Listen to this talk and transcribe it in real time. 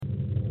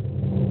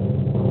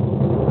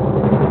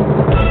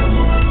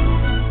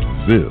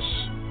This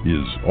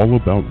is All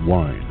About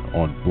Wine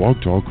on Blog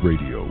Talk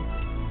Radio,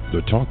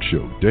 the talk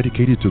show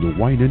dedicated to the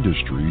wine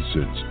industry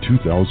since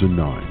 2009,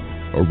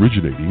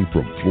 originating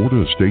from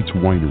Florida Estates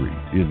Winery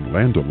in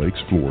Land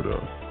O'Lakes,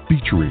 Florida,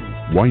 featuring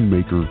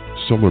winemaker,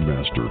 cellar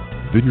master,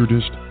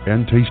 vineyardist,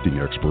 and tasting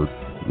expert,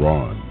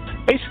 Ron.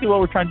 Basically, what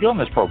we're trying to do on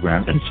this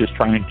program is just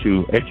trying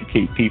to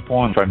educate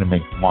people and trying to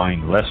make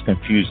wine less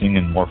confusing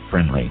and more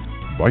friendly.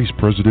 Vice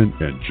President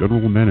and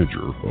General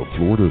Manager of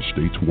Florida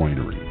Estates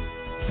Winery.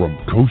 From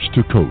coast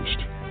to coast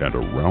and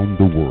around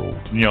the world.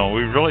 You know,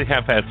 we really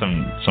have had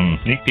some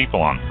neat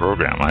people on the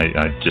program. I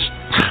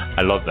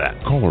love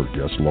that. Call our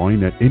guest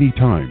line at any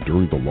time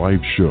during the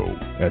live show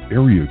at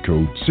area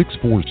code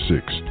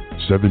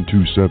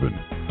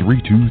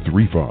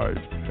 646-727-3235,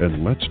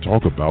 and let's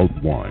talk about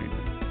wine.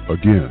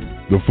 Again,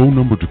 the phone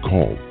number to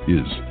call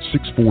is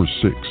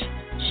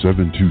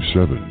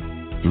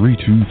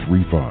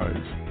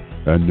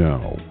 646-727-3235. And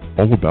now,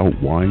 All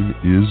About Wine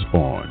is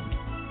on.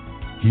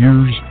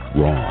 Here's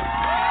Ron.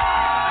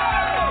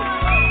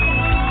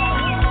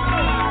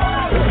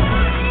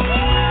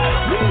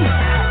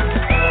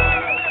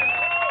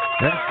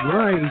 That's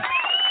right.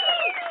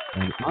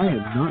 And I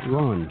am not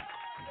Ron.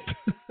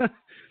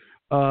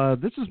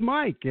 This is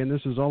Mike, and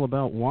this is All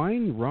About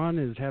Wine. Ron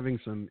is having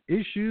some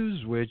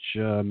issues, which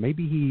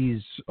maybe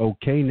he's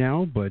okay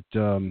now, but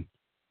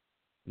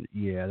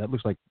yeah, that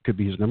looks like could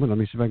be his number. Let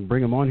me see if I can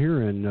bring him on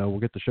here, and we'll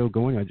get the show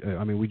going.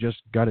 I mean, we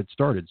just got it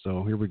started,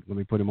 so let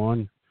me put him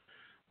on.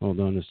 Hold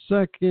on a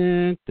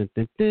second.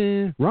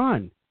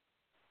 Ron.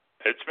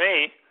 It's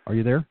me. Are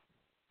you there?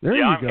 There yeah,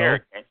 you I'm go.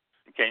 Here.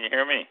 Can you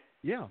hear me?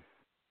 Yeah.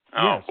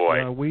 Oh, yes.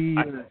 boy.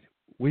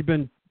 We've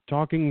been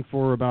talking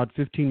for about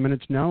 15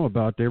 minutes now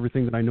about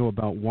everything that I know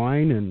about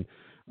wine and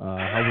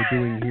how we're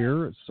doing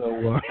here.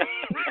 So.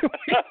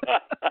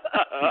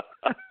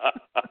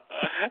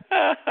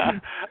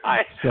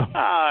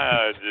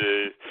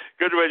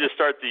 Good way to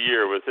start the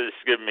year with this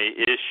giving me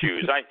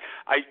issues. I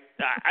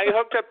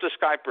hooked up to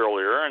Skype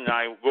earlier, and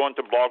I go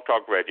into Blog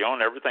Talk Radio,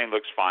 and everything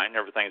looks fine.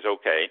 Everything's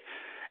okay.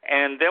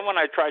 And then when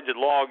I tried to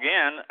log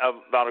in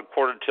about a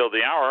quarter till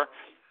the hour,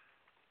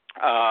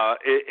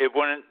 it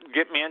wouldn't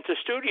get me into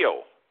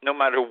studio. No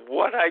matter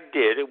what I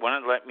did, it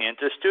wouldn't let me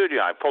into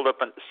studio. I pulled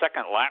up a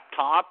second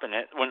laptop, and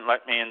it wouldn't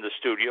let me in the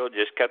studio. It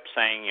just kept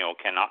saying,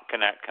 cannot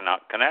connect.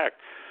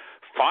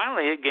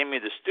 Finally, it gave me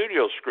the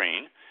studio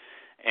screen,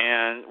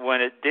 and when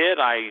it did,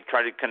 I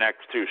tried to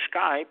connect through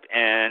Skype,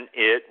 and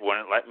it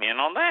wouldn't let me in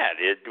on that.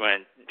 It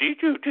went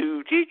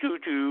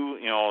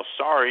D22,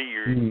 sorry,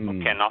 you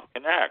cannot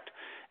connect,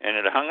 and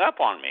it hung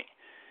up on me,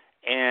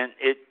 and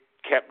it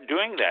kept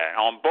doing that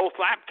on both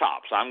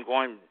laptops. I'm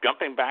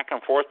jumping back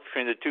and forth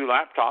between the two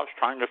laptops,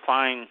 trying to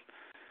find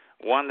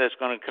one that's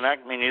going to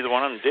connect me. Neither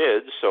one of them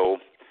did, so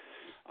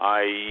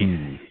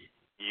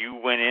you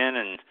went in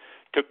and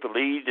took the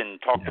lead and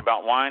talked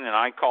about wine, and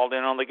I called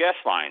in on the guest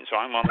line, so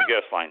I'm on the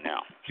guest line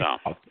now. So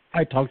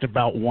I talked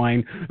about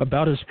wine.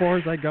 About as far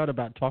as I got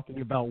about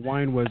talking about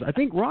wine was, I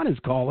think Ron is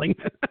calling.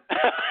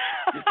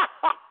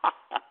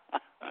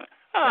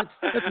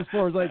 That's as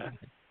far as I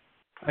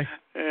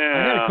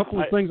had a couple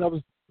of things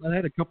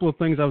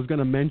I was going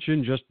to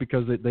mention just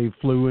because they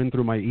flew in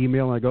through my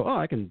email, and I go,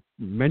 I can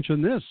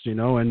mention this,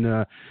 and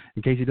in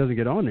case he doesn't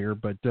get on there.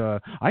 But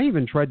I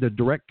even tried the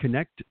direct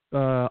connect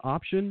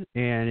option,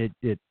 and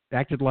it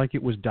acted like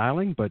it was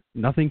dialing, but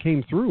nothing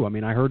came through. I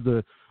mean, I heard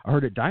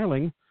it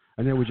dialing,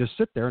 and then it would just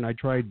sit there, and I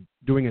tried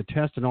doing a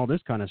test and all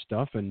this kind of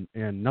stuff, and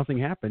nothing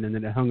happened. And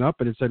then it hung up,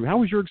 and it said, "How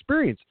was your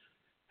experience?"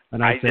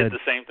 And I said, did the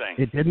same thing.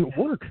 It didn't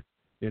work.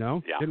 It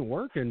didn't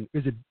work. And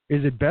is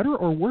it better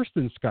or worse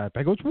than Skype?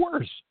 I go, it's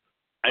worse.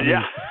 I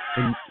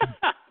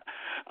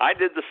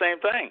did the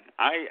same thing.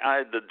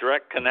 The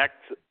direct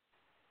connect,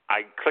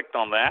 I clicked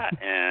on that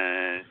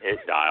and it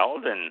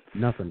dialed, and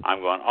nothing. I'm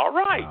going, all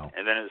right. Wow.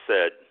 And then it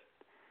said,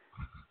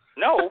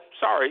 no,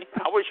 sorry.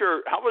 How was your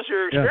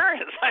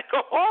experience? I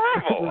go,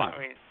 horrible. I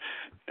mean,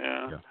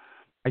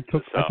 I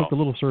took a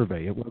little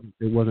survey. It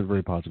wasn't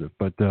very positive,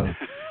 but I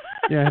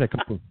had a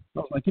couple. I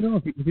was like,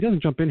 if he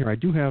doesn't jump in here, I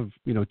do have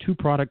 2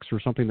 products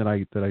or something that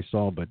I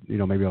saw, but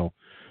maybe I'll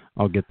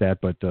get that,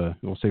 but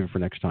we'll save it for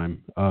next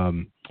time.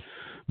 I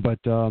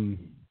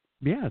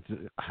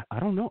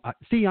don't know.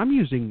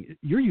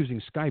 You're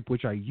using Skype,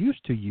 which I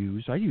used to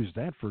use. I used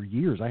that for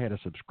years. I had a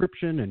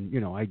subscription, and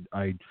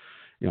I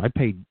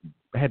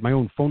had my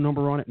own phone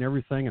number on it and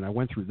everything, and I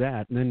went through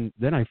that, and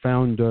then I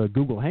found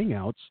Google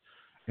Hangouts,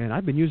 and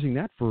I've been using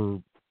that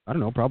for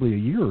probably a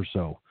year or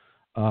so.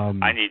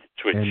 I need to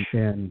switch.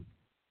 And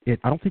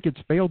I don't think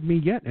it's failed me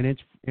yet, and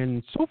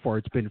so far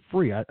it's been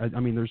free. I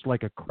mean, there's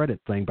like a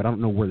credit thing, but I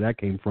don't know where that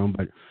came from.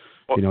 But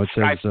it says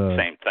Skype's the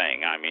same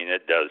thing. I mean,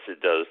 it does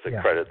the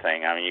credit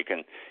thing. I mean, you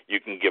can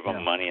give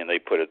them money, and they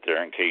put it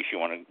there in case you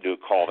want to do a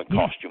call that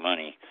costs you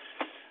money.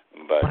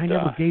 But I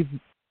never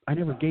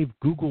gave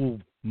Google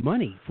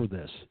money for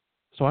this,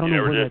 so I don't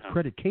know where that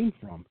credit came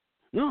from.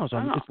 No,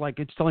 so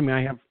it's telling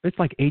me it's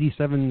like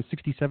 67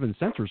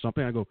 cents or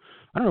something. I go,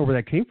 I don't know where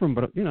that came from,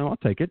 but I'll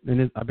take it,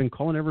 and I've been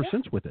calling ever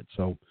since with it.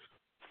 So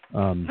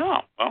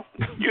No, well,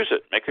 use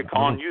it. Make a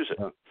call and use it.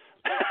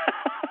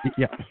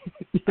 Yeah,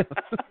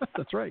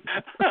 that's right.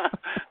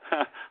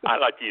 I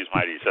like to use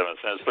my 87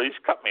 cents. Please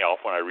cut me off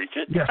when I reach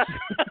it. Yes.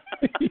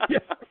 Yeah.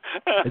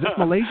 Is this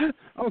Malaysia?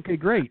 Okay,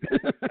 great.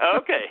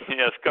 Okay,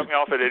 yes, cut me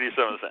off at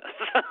 87 cents.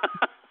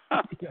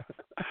 Yeah.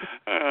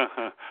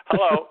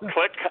 Hello,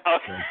 click.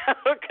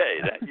 Okay,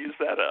 use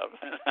that up.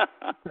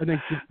 And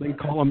then they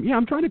call them. Yeah,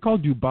 I'm trying to call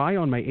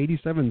Dubai on my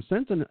 87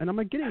 cents, and I'm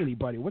not getting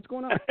anybody. What's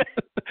going on?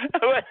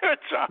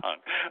 What's wrong?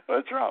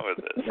 What's wrong with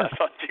this? Yeah. I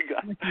thought you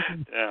got.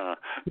 Yeah,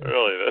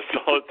 really, that's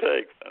all it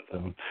takes.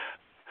 So,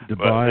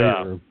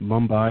 Dubai or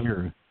Mumbai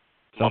or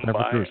South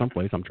Africa or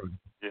someplace. I'm trying.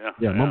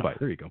 Yeah, Mumbai.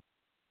 There you go.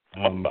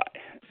 Mumbai.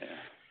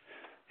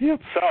 Yep.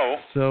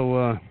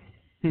 So.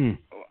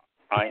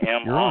 I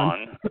am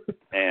on,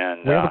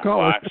 and we have a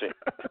caller. well, actually,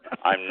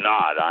 I'm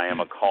not. I am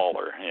a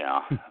caller,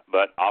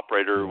 but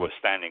operator was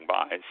standing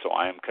by, so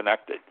I am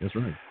connected. That's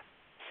right.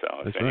 So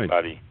if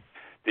anybody,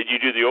 did you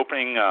do the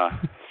opening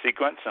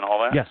sequence and all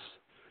that? Yes.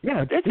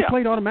 Yeah, it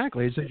played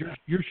automatically. It said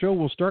your show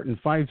will start in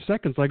 5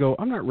 seconds. I go,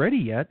 I'm not ready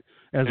yet.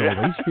 As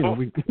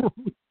always,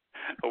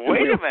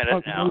 Wait a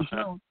minute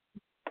now.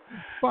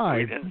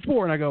 5,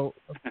 4, and I go,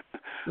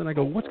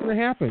 what's going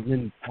to happen?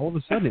 And all of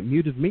a sudden, it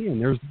muted me,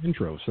 and there's the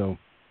intro. So.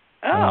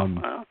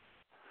 Well,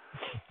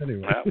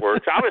 anyway. That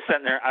works. I was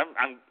sitting there.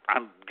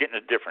 I'm getting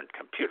a different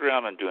computer.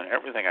 I'm doing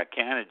everything I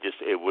can.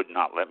 It would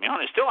not let me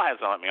on. It still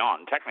hasn't let me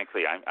on.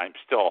 Technically, I'm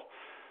still,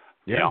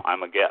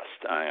 I'm a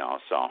guest.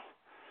 So.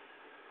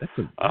 That's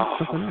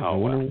something else. I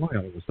wonder why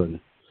all of a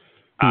sudden.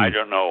 I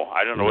don't know.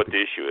 I don't know what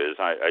the issue is.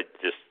 I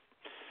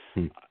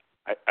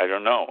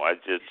don't know.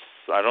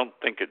 I don't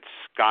think it's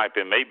Skype.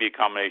 It may be a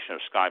combination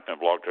of Skype and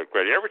Blog Talk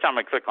Radio. Every time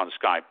I click on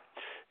Skype,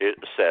 it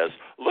says,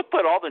 look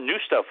at all the new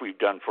stuff we've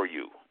done for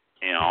you,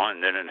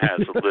 and then it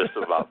has a list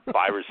of about 5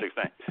 or 6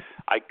 things.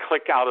 I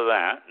click out of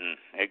that, and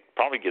it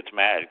probably gets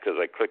mad because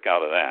I click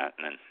out of that,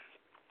 and then,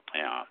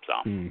 so.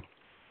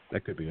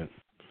 That could be it.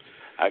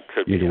 That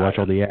could be you need to watch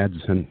all the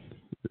ads, and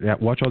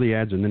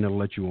then it'll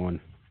let you on.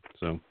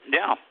 So.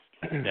 Yeah,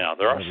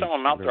 there are some of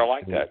them out there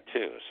like that,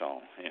 too,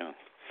 so,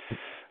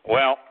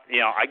 Well,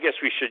 I guess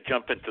we should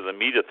jump into the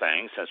meat of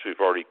things since we've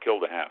already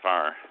killed a half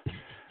hour.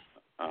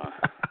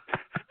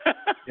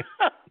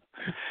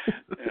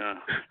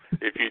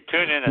 If you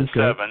tune in at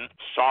 7,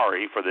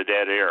 sorry for the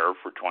dead air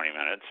for 20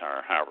 minutes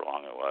or however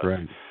long it was.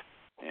 Right.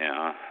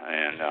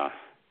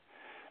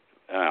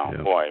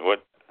 Boy,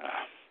 what?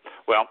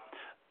 Well,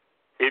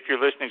 if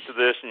you're listening to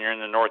this and you're in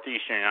the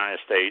northeastern United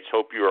States,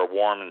 hope you are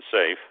warm and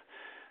safe,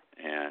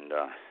 and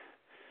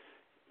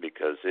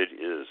because it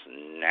is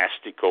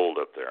nasty cold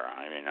up there.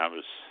 I mean, I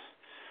was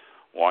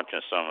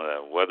watching some of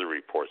the weather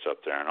reports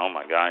up there, and oh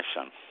my gosh,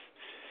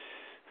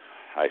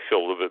 I feel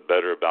a little bit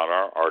better about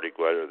our Arctic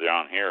weather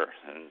down here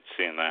and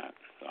seeing that.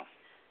 So.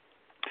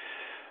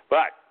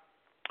 But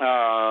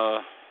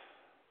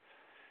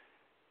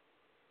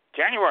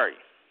January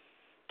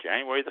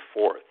the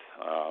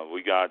 4th,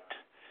 we got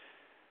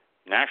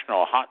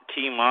National Hot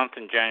Tea Month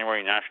in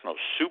January, National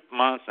Soup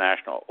Month,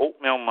 National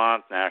Oatmeal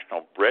Month,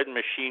 National Bread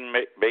Machine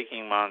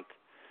Baking Month,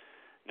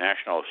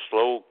 National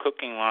Slow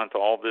Cooking Month.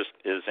 All this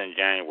is in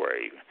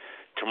January.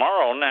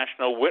 Tomorrow,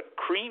 National Whipped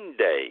Cream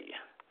Day,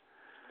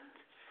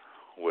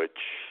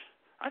 which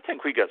I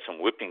think we got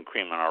some whipping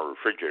cream in our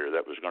refrigerator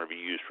that was going to be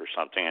used for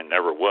something and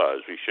never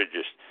was. We should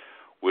just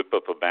whip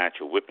up a batch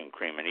of whipping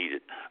cream and eat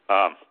it.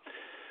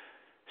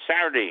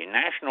 Saturday,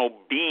 National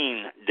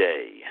Bean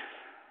Day.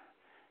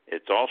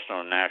 It's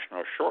also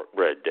National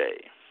Shortbread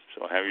Day.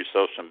 So have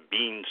yourself some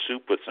bean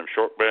soup with some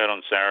shortbread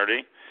on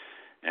Saturday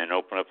and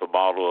open up a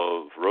bottle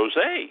of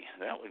rosé.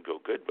 That would go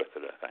good with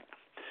it, I think.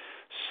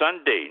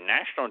 Sunday,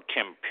 National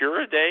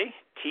Tempura Day,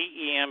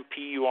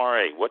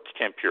 Tempura. What's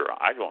tempura?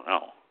 I don't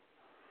know.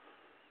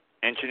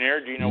 Engineer,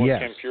 do you know what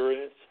tempura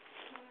is?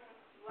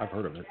 I've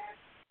heard of it.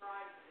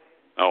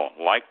 Oh,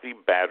 lightly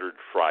battered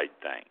fried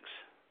things.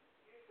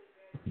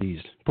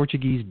 These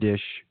Portuguese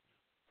dish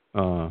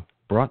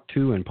brought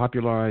to and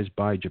popularized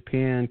by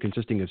Japan,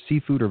 consisting of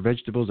seafood or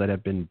vegetables that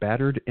have been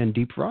battered and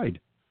deep fried.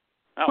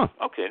 Oh,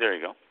 okay, there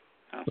you go.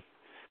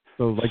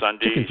 So like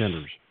Sundays, chicken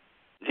tenders.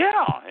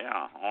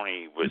 Yeah,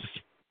 only with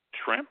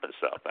shrimp and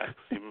stuff. That's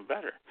even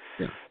better.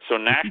 Yeah. So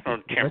National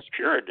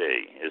Tempura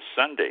Day is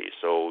Sunday.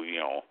 So,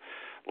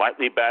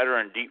 lightly batter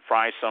and deep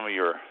fry some of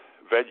your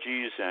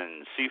veggies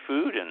and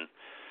seafood and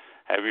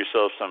have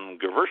yourself some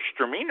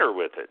Gewürztraminer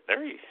with it.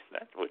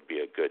 That would be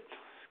a good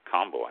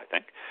combo, I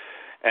think.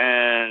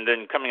 And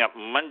then coming up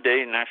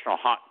Monday, National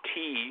Hot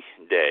Tea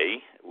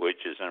Day,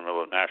 which is in the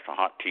middle of National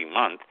Hot Tea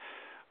Month,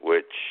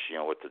 which,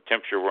 with the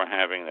temperature we're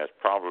having, that's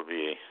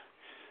probably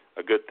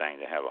a good thing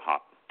to have a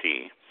hot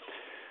tea.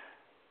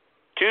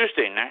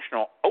 Tuesday,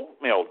 National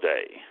Oatmeal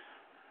Day,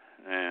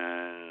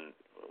 and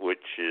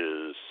which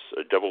is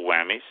a double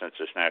whammy since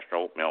it's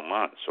National Oatmeal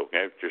Month. So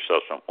get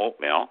yourself some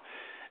oatmeal.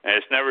 And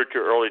it's never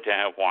too early to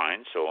have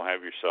wine, so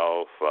have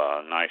yourself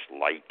a nice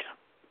light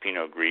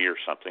Pinot Gris or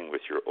something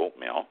with your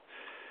oatmeal.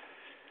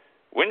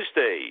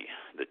 Wednesday,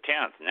 the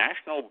 10th,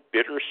 National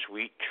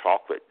Bittersweet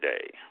Chocolate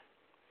Day.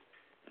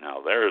 Now,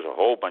 there's a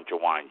whole bunch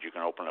of wines you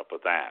can open up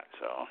with that,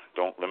 so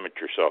don't limit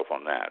yourself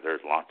on that.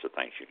 There's lots of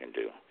things you can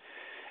do.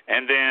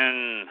 And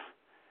then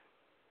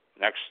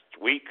next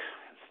week,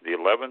 the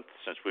 11th,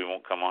 since we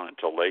won't come on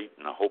until late,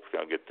 and I hope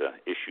I'll get the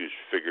issues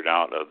figured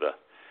out of the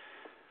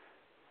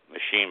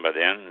machine by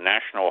then,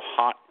 National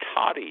Hot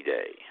Toddy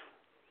Day.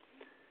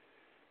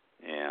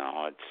 You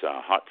know, it's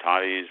hot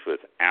toddies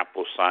with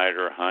apple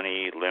cider,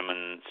 honey,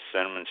 lemon,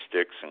 cinnamon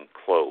sticks, and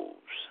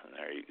cloves. And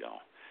there you go.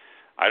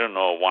 I don't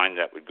know a wine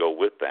that would go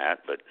with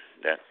that, but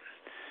that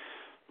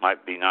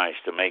might be nice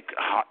to make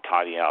a hot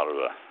toddy out of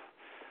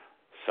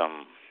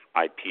some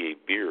IPA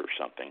beer or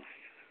something.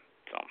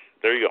 So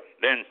there you go.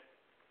 Then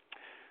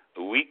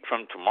a week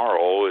from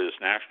tomorrow is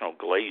National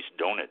Glazed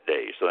Donut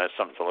Day, so that's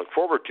something to look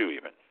forward to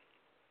even.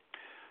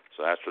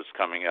 So that's what's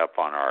coming up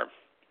on our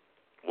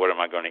what am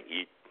I going to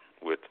eat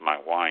with my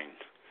wine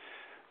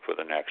for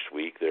the next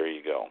week. There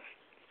you go.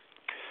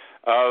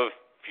 A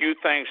few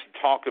things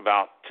to talk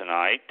about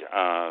tonight,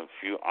 a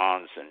few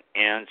odds and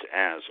ends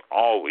as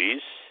always.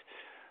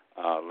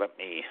 Let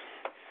me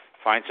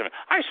find some.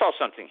 I saw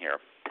something here,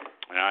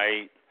 and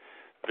I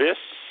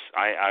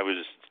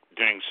was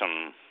doing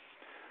some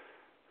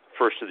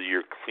first of the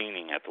year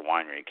cleaning at the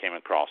winery, came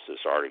across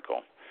this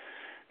article.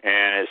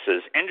 And it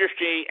says,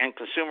 industry and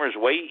consumers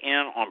weigh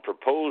in on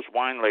proposed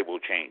wine label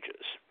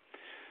changes.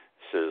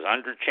 It says,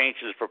 under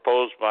changes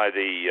proposed by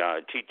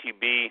the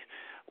TTB,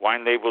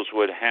 wine labels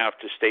would have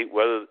to state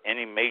whether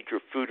any major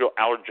food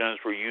allergens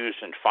were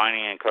used in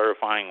fining and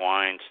clarifying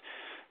wines.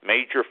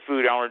 Major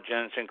food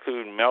allergens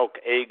include milk,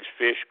 eggs,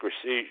 fish,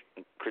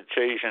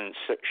 crustaceans,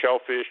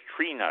 shellfish,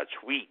 tree nuts,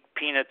 wheat,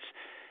 peanuts,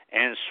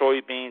 and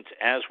soybeans,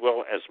 as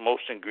well as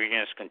most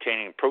ingredients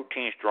containing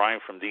proteins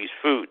derived from these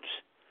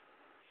foods.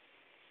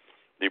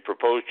 The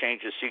proposed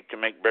changes seek to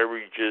make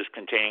beverages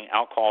containing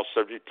alcohol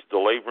subject to the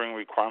labeling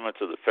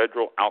requirements of the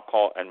Federal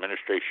Alcohol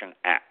Administration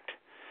Act.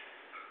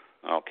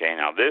 Okay,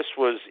 now this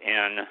was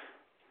in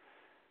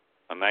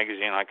a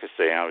magazine, like I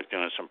say, I was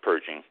doing some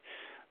purging,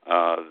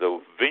 the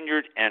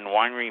Vineyard and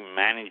Winery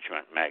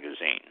Management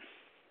magazine.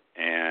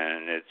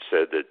 And it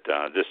said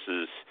that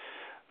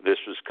this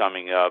was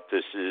coming up.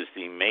 This is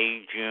the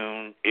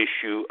May-June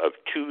issue of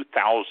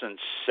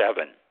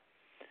 2007.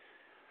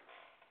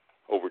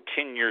 Over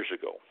 10 years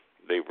ago,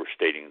 they were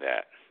stating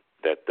that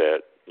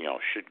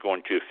should go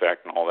into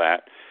effect and all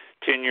that.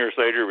 10 years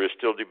later, we're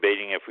still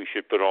debating if we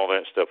should put all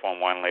that stuff on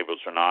wine labels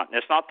or not, and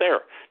it's not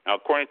there. Now,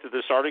 according to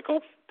this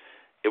article,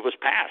 it was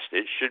passed.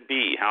 It should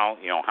be how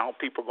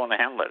people are going to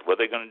handle it, what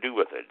are they going to do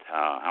with it,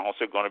 how is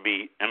it going to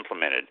be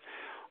implemented.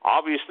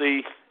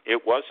 Obviously,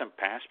 it wasn't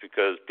passed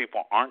because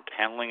people aren't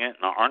handling it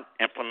and aren't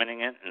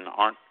implementing it and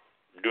aren't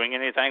doing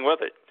anything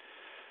with it.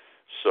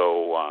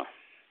 So,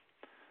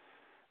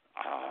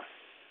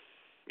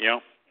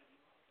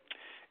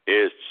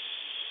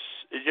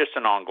 it's just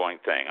an ongoing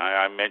thing.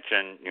 I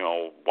mentioned,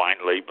 wine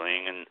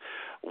labeling and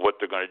what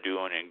they're going to do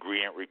and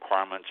ingredient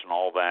requirements and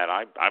all that.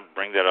 I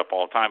bring that up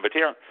all the time. But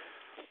here,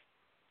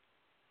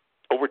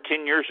 over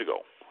 10 years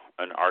ago,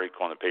 an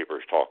article in the paper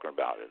is talking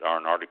about it, or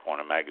an article in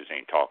a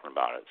magazine talking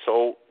about it.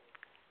 So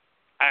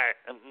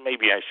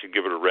maybe I should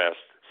give it a rest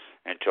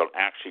until it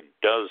actually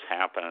does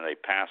happen and they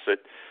pass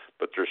it.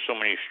 But there's so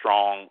many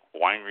strong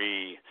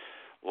winery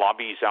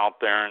lobbies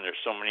out there, and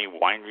there's so many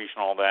wineries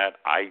and all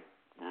that. I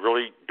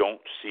really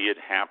don't see it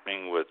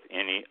happening with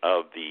any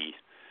of the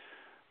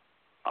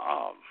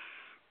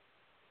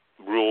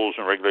rules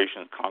and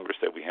regulations in Congress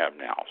that we have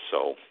now.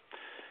 So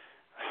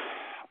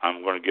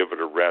I'm going to give it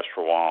a rest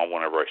for a while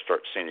whenever I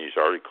start seeing these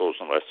articles,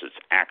 unless it's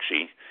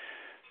actually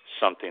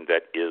something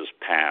that is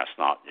passed,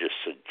 not just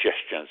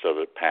suggestions of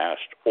it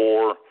passed,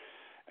 or,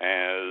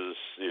 as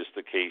is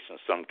the case in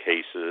some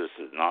cases,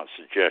 not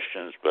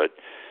suggestions, but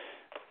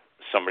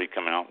somebody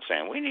coming out and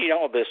saying, we need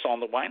all this on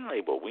the wine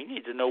label. We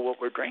need to know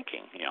what we're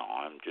drinking.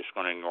 I'm just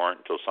going to ignore it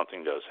until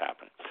something does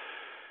happen.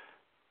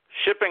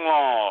 Shipping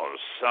laws.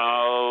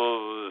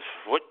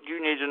 What you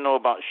need to know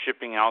about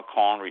shipping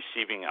alcohol and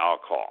receiving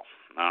alcohol.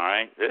 All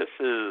right, this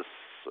is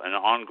an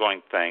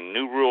ongoing thing.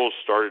 New rules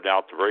started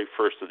out the very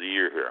first of the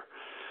year here.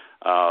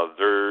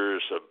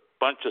 There's a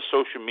bunch of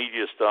social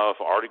media stuff,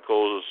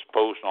 articles,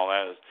 posts, and all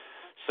that,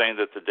 saying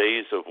that the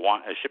days of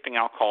shipping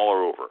alcohol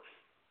are over.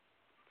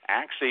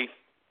 Actually,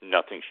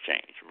 nothing's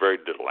changed. Very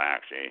little,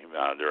 actually.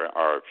 There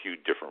are a few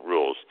different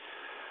rules.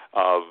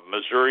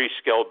 Missouri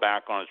scaled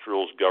back on its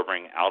rules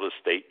governing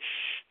out-of-state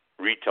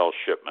retail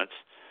shipments,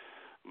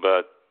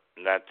 but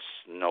that's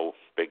no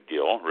big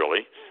deal,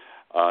 really.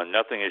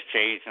 Nothing has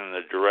changed in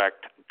the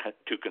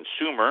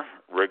direct-to-consumer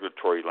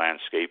regulatory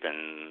landscape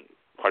in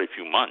quite a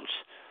few months.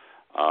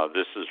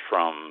 This is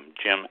from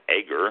Jim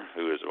Ager,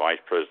 who is Vice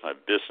President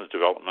of Business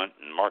Development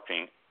and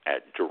Marketing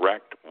at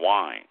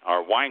Wine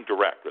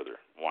Direct.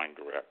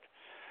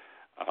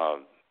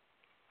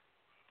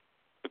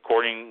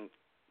 According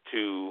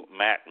to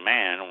Matt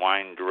Mann,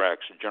 Wine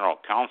Direct's general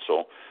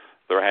counsel,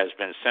 there has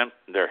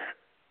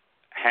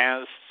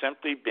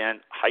simply been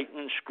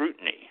heightened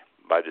scrutiny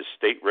by the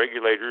state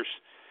regulators,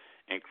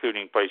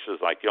 including places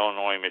like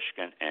Illinois,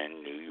 Michigan,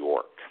 and New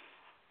York.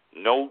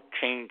 No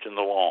change in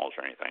the laws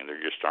or anything.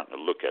 They're just starting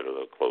to look at it a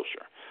little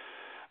closer.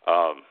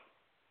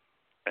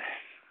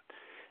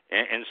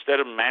 Instead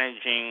of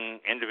managing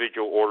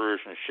individual orders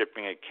and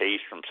shipping a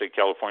case from, say,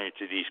 California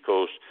to the East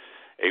Coast,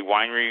 a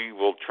winery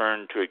will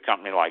turn to a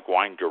company like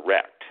Wine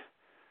Direct,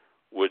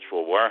 which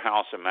will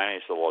warehouse and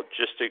manage the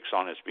logistics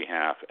on its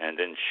behalf and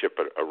then ship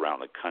it around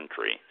the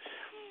country.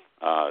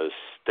 The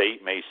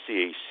state may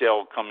see a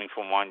sale coming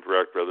from Wine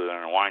Direct rather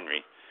than a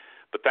winery,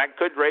 but that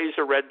could raise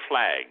a red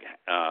flag,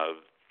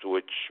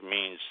 which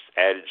means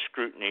added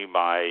scrutiny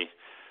by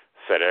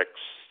FedEx,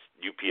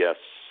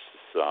 UPS,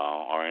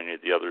 or any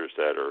of the others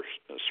that are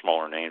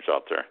smaller names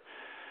out there.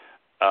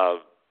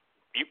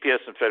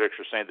 UPS and FedEx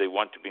are saying they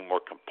want to be more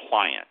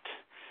compliant,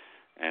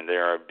 and they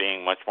are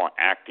being much more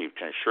active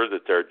to ensure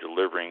that they're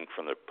delivering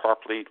from the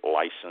properly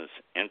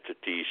licensed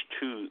entities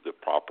to the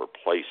proper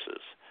places,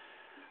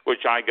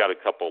 which I got a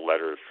couple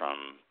letters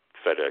from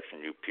FedEx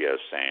and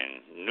UPS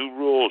saying, new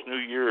rules,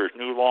 new years,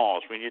 new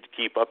laws, we need to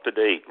keep up to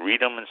date,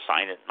 read them and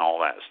sign it and all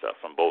that stuff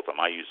from both of them.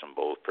 I use them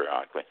both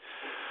periodically.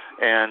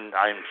 And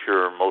I'm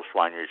sure most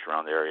wineries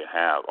around the area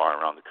have, or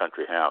around the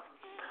country have.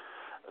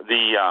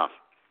 The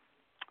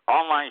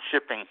online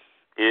shipping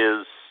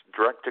is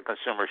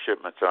direct-to-consumer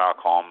shipments of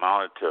alcohol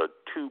amounted to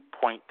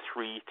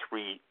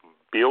 $2.33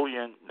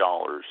 billion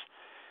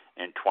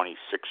in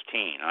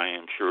 2016. I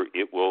am sure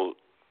it will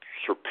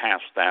surpass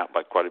that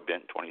by quite a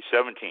bit in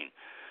 2017.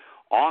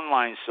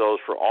 Online sales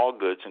for all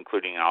goods,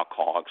 including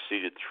alcohol,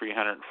 exceeded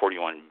 $341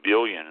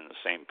 billion in the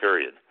same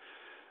period.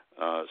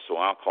 So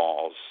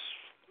alcohol's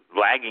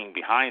lagging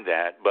behind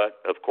that,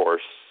 but of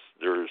course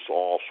there's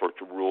all sorts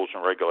of rules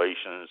and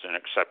regulations and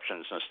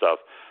exceptions and stuff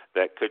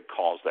that could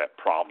cause that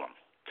problem.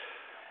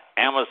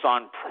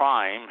 Amazon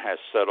Prime has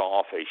set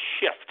off a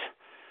shift.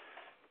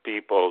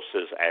 People,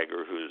 says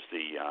Agar, who's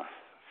the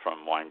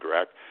from Wine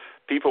Direct,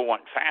 people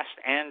want fast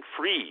and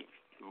free,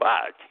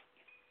 but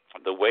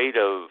the weight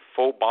of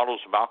full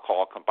bottles of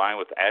alcohol combined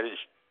with added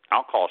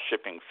alcohol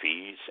shipping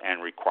fees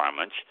and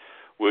requirements,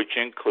 which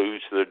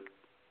includes the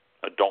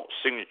adult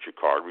signature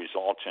card,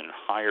 results in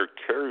higher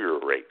carrier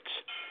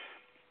rates.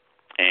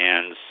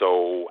 And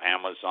so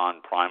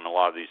Amazon Prime and a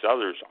lot of these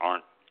others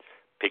aren't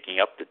picking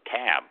up the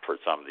tab for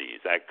some of these.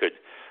 That could,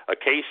 a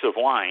case of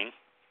wine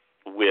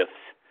with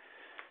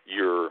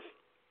your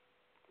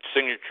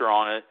signature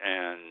on it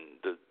and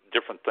the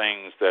different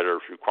things that are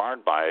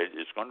required by it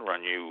is going to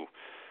run you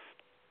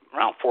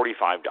around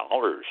 $45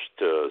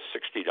 to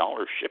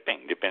 $60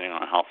 shipping, depending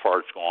on how far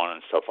it's going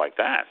and stuff like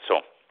that.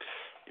 So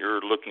you're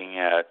looking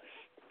at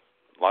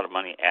a lot of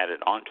money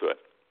added onto it.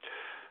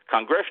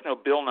 Congressional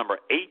Bill number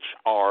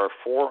H.R.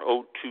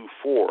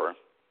 4024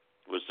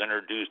 was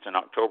introduced in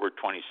October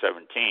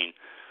 2017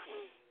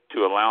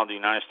 to allow the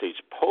United States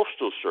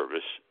Postal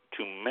Service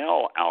to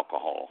mail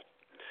alcohol.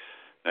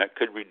 That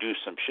could reduce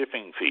some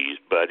shipping fees,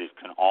 but it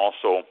can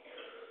also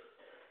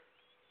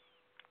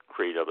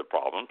create other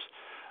problems.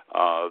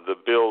 The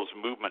bill's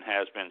movement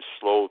has been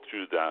slow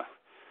through the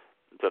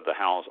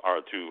House,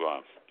 or through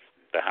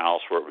the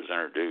House where it was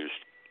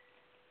introduced,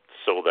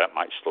 so that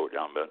might slow it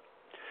down a bit.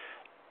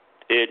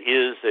 It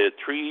is a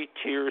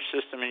 3-tier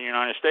system in the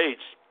United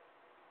States,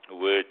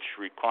 which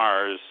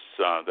requires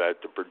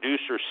that the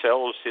producer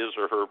sells his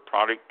or her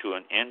product to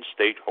an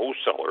in-state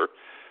wholesaler,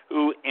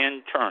 who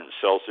in turn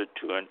sells it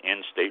to an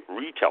in-state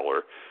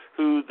retailer,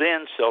 who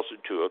then sells it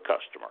to a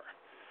customer.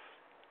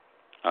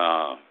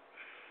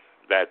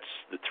 That's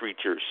the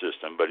 3-tier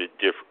system, but it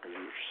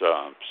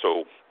differs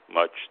so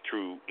much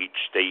through each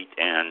state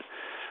and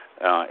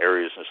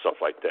areas and stuff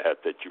like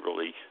that that you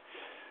really,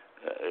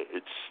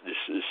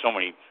 there's so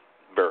many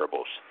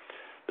variables.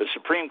 The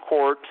Supreme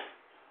Court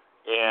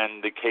in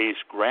the case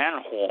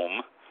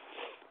Granholm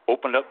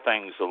opened up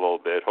things a little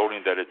bit,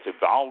 holding that it's a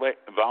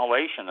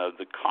violation of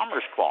the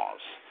Commerce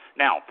Clause.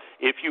 Now,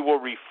 if you will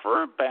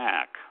refer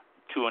back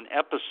to an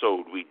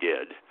episode we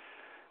did,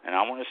 and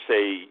I want to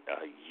say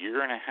a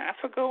year and a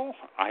half ago,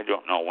 I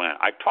don't know when,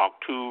 I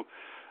talked to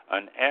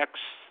an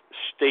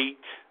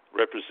ex-state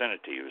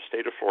representative, a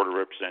state of Florida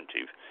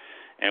representative,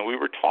 and we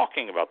were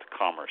talking about the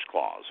Commerce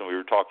Clause, and we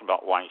were talking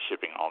about wine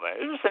shipping and all that.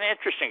 It was an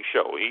interesting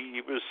show.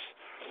 He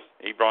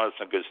brought up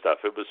some good stuff.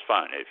 It was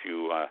fun. If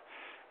you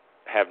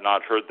have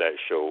not heard that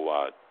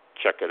show,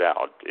 check it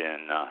out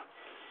in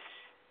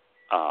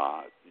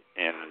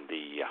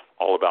the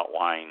All About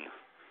Wine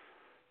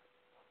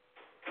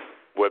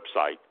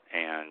website,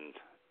 and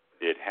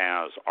it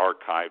has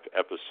archived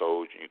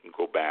episodes, and you can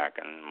go back,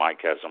 and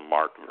Mike has them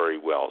marked very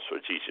well, so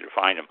it's easy to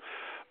find them.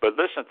 But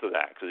listen to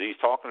that, because he's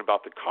talking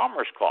about the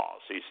Commerce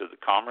Clause. He said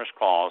the Commerce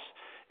Clause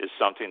is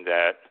something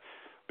that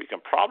we can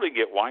probably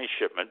get wine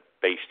shipment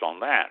based on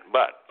that.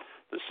 But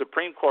the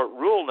Supreme Court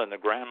ruled in the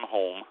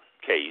Granholm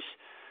case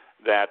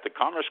that the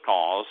Commerce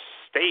Clause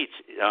states,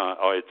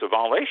 or it's a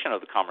violation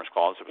of the Commerce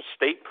Clause if a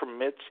state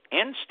permits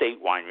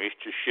in-state wineries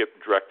to ship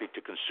directly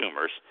to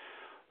consumers,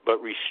 but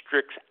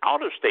restricts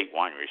out-of-state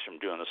wineries from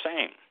doing the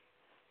same.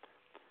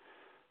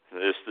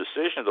 This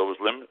decision, though, was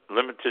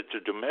limited to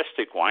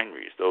domestic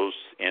wineries, those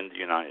in the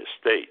United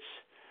States.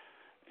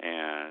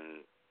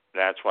 And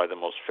that's why the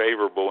most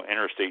favorable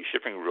interstate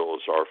shipping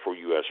rules are for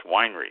U.S.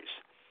 wineries.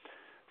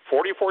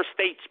 44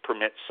 states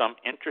permit some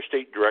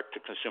interstate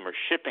direct-to-consumer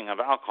shipping of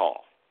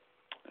alcohol.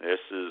 This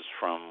is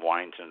from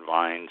Wines and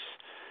Vines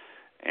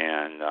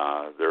and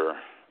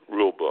their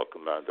rule book,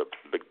 the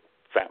big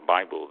fat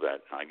Bible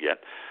that I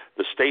get.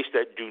 The states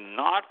that do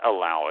not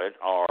allow it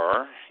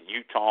are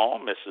Utah,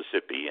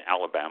 Mississippi,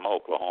 Alabama,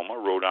 Oklahoma,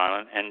 Rhode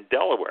Island, and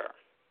Delaware.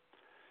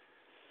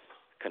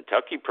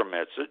 Kentucky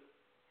permits it,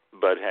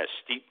 but has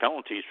steep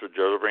penalties for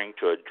delivering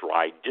to a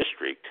dry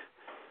district.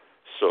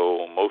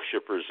 So most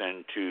shippers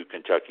into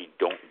Kentucky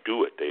don't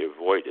do it. They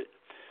avoid it.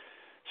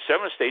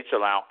 7 states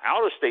allow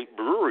out-of-state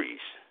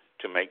breweries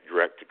to make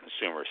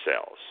direct-to-consumer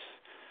sales.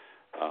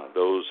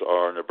 Those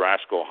are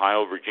Nebraska,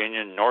 Ohio,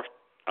 Virginia,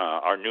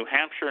 New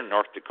Hampshire,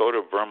 North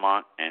Dakota,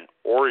 Vermont, and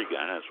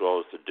Oregon, as well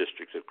as the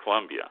District of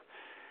Columbia.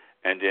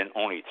 And then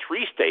only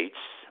 3 states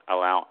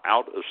allow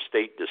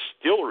out-of-state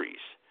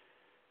distilleries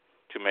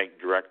to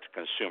make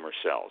direct-to-consumer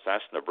sales.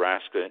 That's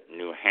Nebraska,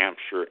 New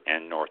Hampshire,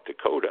 and North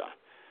Dakota.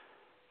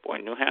 Boy,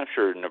 New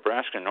Hampshire,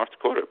 Nebraska, and North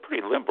Dakota are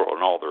pretty liberal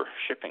in all their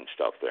shipping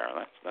stuff there.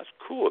 That's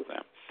cool of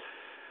them.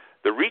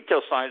 The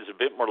retail side is a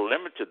bit more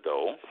limited,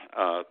 though.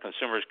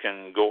 Consumers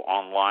can go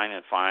online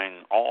and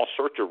find all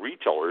sorts of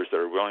retailers that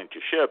are willing to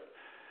ship,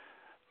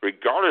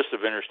 regardless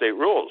of interstate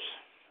rules.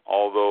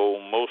 Although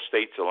most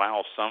states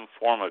allow some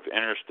form of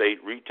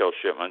interstate retail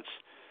shipments,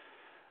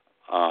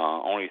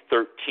 only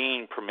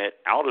 13 permit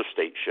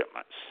out-of-state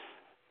shipments.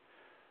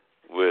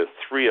 With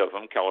 3 of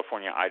them,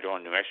 California, Idaho,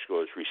 and New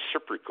Mexico, is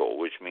reciprocal,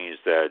 which means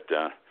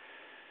that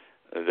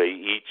they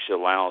each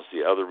allows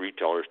the other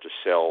retailers to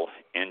sell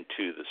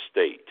into the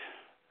state.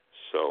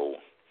 So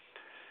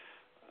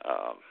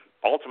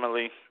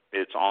ultimately,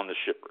 it's on the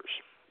shippers.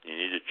 You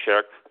need to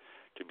check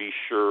to be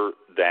sure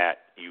that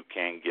you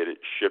can get it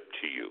shipped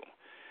to you.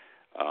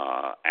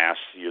 Ask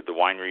the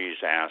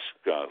wineries, ask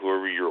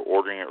whoever you're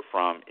ordering it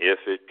from if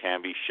it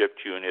can be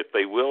shipped to you and if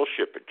they will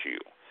ship it to you,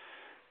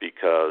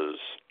 because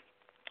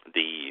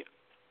the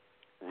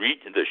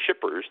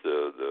shippers,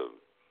 the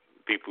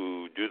people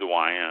who do the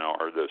wine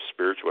or the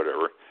spirits,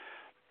 whatever,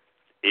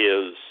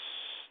 is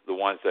the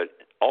ones that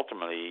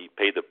ultimately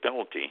pay the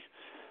penalty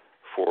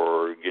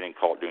for getting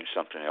caught doing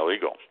something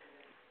illegal.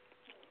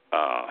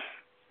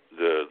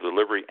 The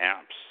delivery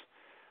apps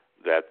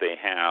that they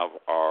have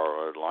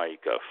are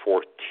like a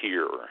 4th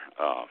tier.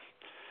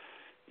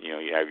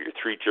 You have your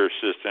 3-tier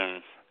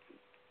system.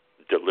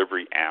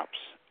 Delivery apps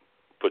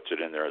puts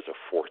it in there as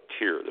a 4th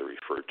tier. They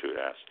refer to it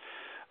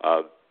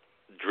as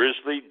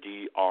Drizly,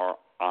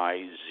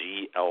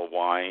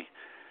 DRIZLY,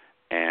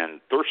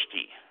 and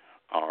Thirsty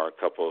are a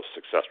couple of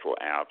successful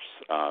apps.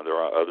 There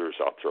are others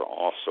out there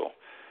also.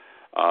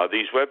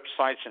 These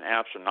websites and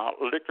apps are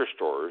not liquor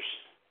stores,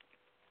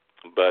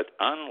 but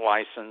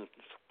unlicensed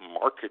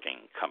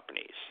marketing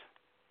companies.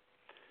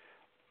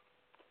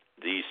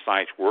 These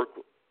sites work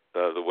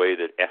the way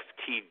that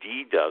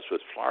FTD does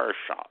with flower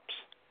shops.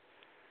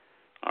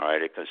 All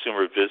right, a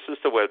consumer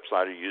visits the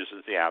website or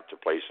uses the app to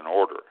place an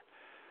order.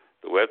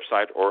 The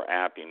website or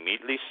app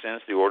immediately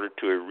sends the order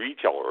to a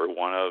retailer,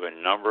 one of a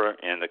number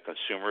in the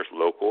consumer's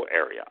local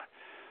area.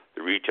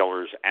 The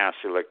retailer is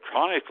asked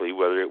electronically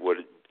whether it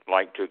would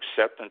like to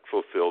accept and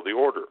fulfill the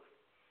order.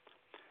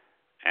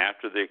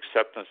 After the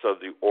acceptance of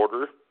the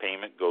order,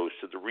 payment goes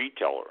to the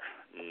retailer,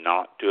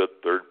 not to a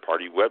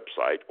third-party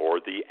website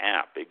or the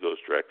app. It goes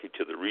directly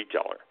to the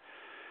retailer.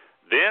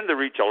 Then the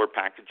retailer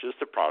packages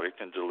the product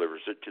and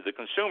delivers it to the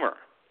consumer.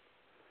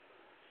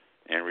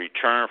 In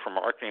return for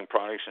marketing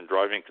products and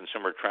driving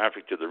consumer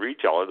traffic to the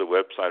retailer, the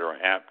website or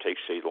app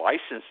takes a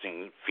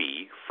licensing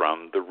fee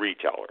from the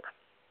retailer.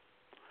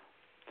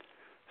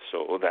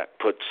 So that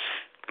puts,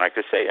 like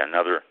I say,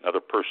 another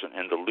person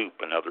in the loop,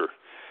 another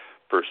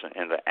person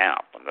in the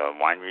app. And the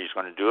winery is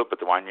going to do it, but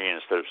the winery,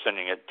 instead of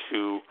sending it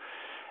to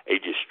a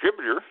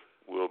distributor,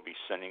 will be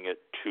sending it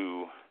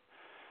to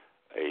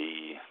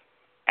a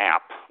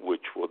app,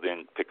 which will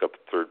then pick up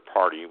a third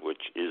party,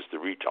 which is the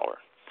retailer.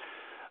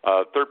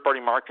 Third-party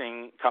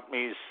marketing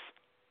companies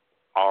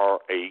are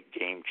a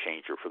game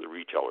changer for the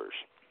retailers.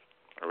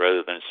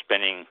 Rather than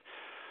spending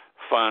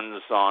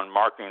funds on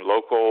marketing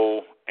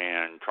local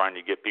and trying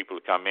to get people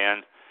to come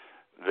in,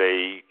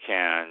 they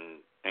can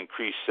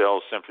increase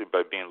sales simply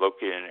by being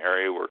located in an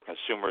area where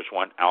consumers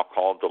want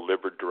alcohol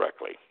delivered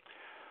directly.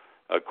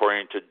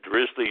 According to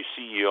Drizly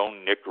CEO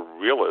Nick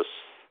Reelis,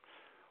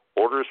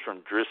 orders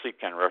from Drizly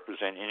can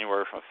represent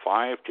anywhere from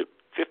 5 to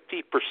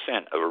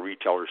 50% of a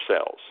retailer's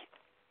sales.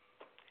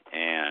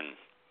 And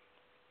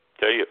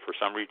tell you, for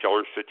some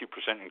retailers,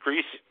 50%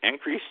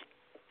 increase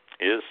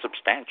is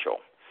substantial.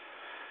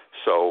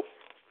 So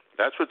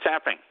that's what's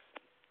happening.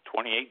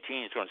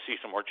 2018 is going to see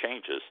some more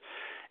changes,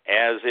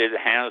 as it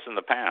has in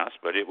the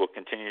past, but it will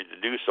continue to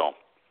do so.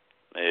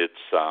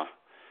 It's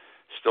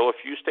still a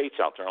few states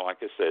out there.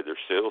 Like I said,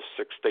 there's still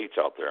 6 states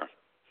out there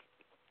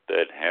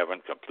that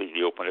haven't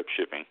completely opened up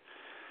shipping,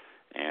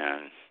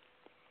 and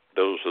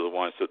those are the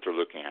ones that they're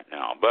looking at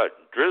now.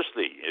 But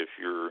Drizly, if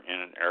you're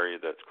in an area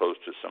that's close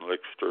to some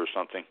liquor store or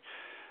something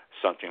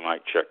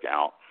might check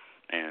out.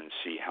 and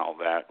see how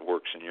that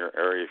works in your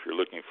area if you're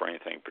looking for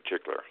anything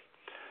particular.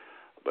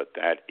 But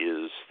that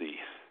is the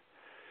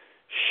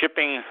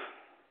shipping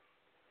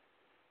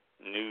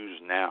news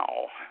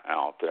now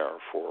out there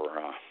for,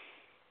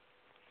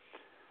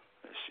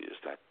 let's see, is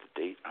that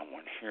the date I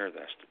want here?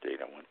 That's the date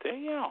I want there.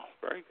 Yeah,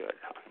 very good.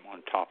 I'm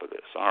on top of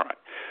this. All right.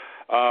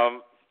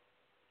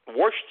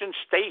 Washington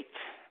State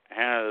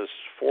has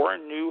 4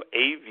 new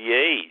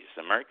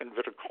AVAs, American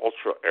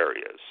Viticultural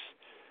Areas.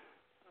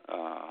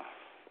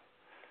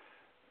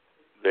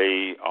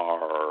 They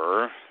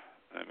are,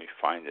 let me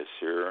find this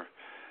here,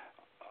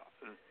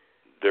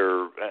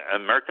 they're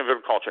American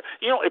Viticulture.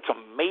 You know, it's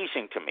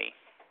amazing to me.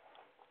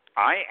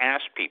 I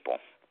ask people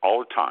all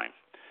the time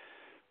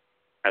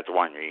at the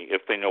winery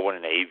if they know what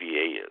an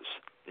AVA is.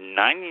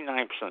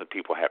 99% of the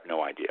people have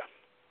no idea.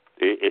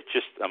 It's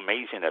just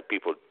amazing that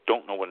people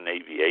don't know what an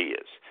AVA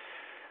is.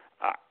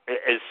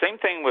 Same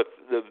thing with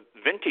the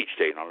vintage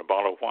date on a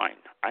bottle of wine.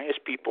 I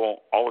ask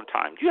people all the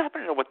time, do you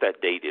happen to know what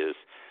that date is?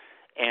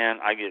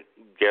 And I get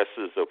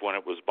guesses of when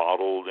it was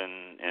bottled,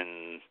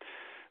 and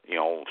you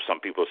know, some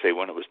people say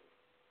when it was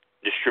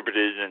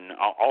distributed, and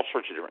all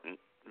sorts of different.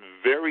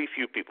 Very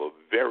few people,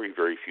 very,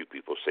 very few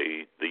people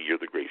say the year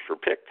the grapes were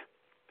picked.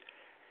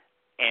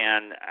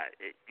 And,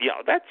 you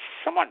know, that's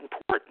somewhat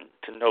important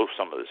to know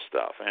some of this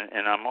stuff.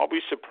 And I'm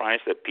always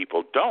surprised that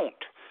people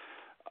don't.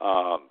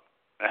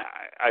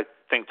 I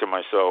think to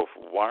myself,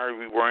 why are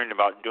we worrying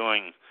about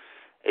doing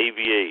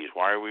AVAs?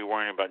 Why are we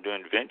worrying about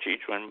doing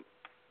vintage when,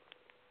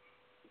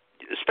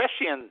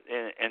 especially in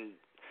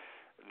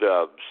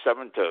the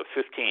 $7 to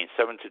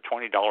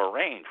 $20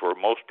 range where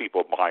most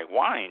people buy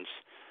wines,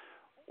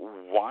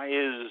 why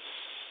is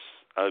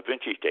a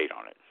vintage date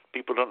on it?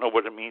 People don't know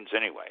what it means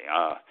anyway.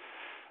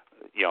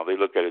 You know, they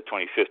look at it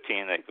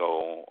 2015, they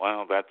go,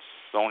 well, that's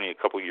only a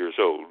couple years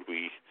old.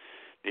 We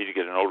need to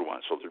get an older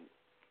one, so they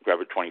grab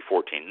a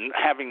 2014,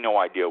 having no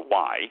idea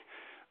why,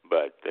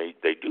 but they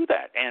do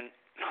that. And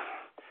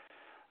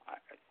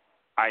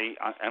I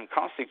am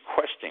constantly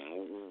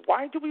questioning,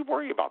 why do we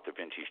worry about the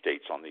vintage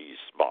dates on these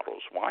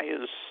bottles? Why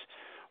is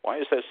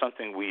that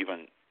something we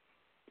even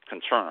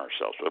concern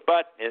ourselves with?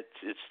 But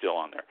it's still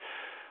on there.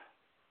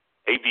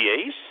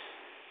 AVAs,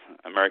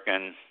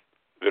 American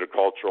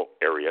Viticultural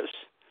Areas,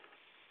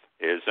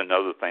 is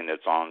another thing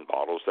that's on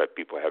bottles that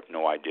people have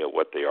no idea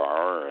what they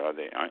are or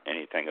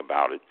anything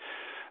about it.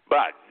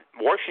 But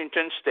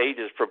Washington State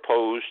has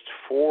proposed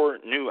 4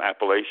 new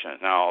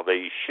appellations. Now,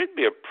 they should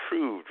be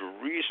approved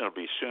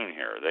reasonably soon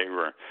here.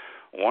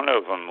 One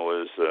of them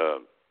was,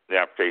 the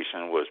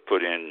application was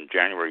put in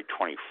January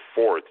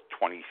 24th,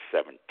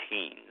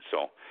 2017.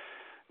 So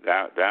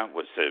that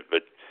was it.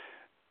 But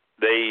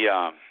they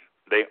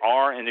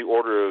are in the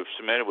order of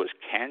submitted was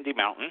Candy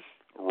Mountain,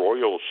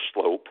 Royal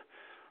Slope,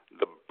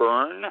 the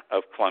Burn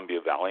of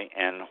Columbia Valley,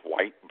 and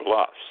White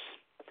Bluffs.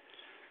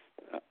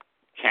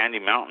 Candy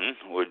Mountain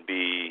would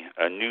be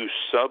a new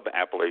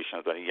sub-appellation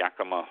of the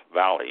Yakima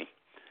Valley.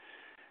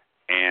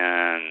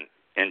 And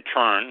in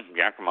turn,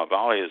 Yakima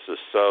Valley is a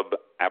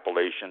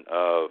sub-appellation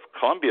of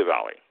Columbia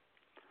Valley.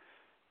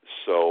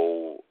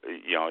 So,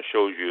 you know, it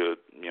shows you,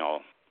 you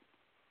know,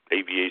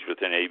 AVAs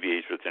within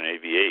AVAs within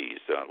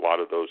AVAs. A lot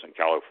of those in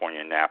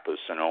California, Napa,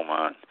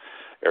 Sonoma, and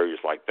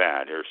areas like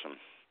that. There's some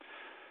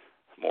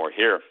more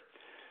here.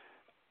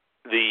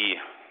 The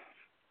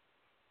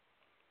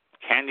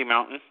Candy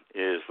Mountain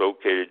is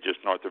located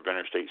just north of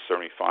Interstate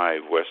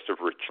 75, west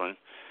of Richland,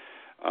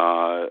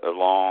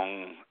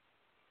 along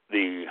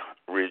the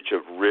ridge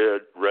of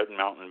Red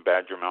Mountain,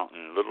 Badger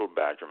Mountain, Little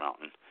Badger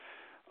Mountain.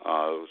 It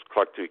was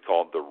collectively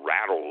called the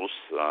Rattles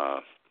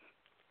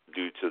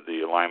due to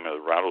the alignment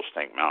of the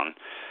Rattlesnake Mountain.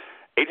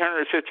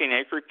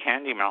 815-acre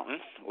Candy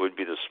Mountain would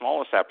be the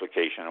smallest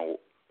application in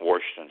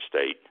Washington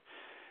State,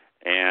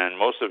 and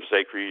most of its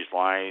acreage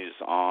lies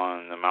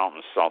on the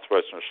mountain's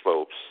southwestern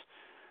slopes.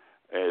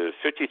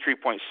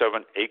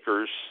 53.7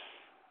 acres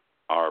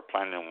are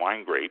planted in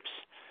wine grapes.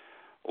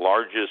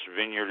 Largest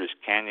vineyard is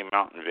Candy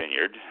Mountain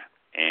Vineyard,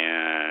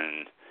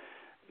 and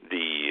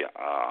the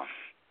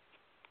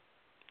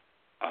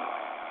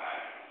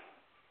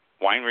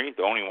winery,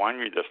 the only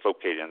winery that's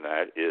located in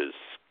that is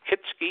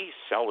Kietzke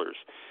Cellars,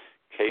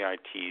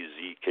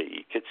 Kitzke,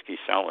 Kietzke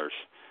Cellars.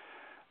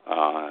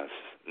 I'm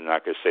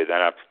not going to say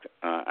that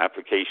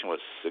application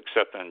was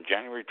accepted on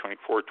January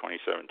 24,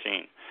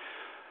 2017.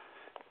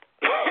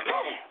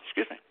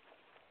 Excuse me.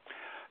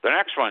 The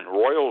next one,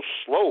 Royal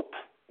Slope,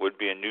 would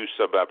be a new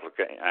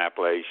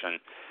sub-appellation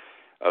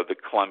of the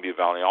Columbia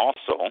Valley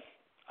also,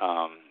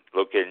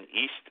 located in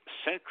east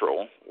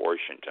central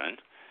Washington.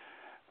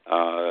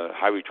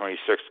 Highway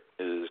 26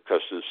 is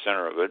close to the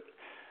center of it,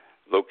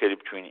 located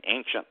between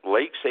Ancient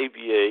Lakes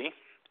AVA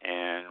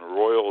and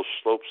Royal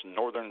Slope's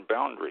northern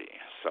boundary.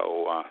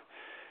 So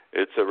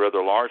it's a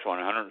rather large one,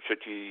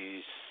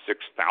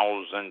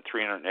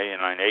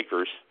 156,389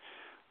 acres,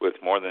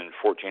 with more than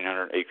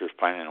 1,400 acres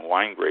planted in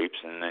wine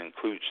grapes, and that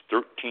includes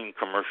 13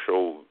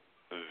 commercial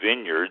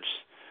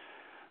vineyards,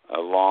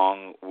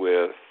 along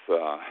with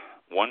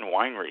one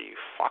winery,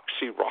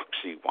 Foxy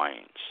Roxy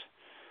Wines.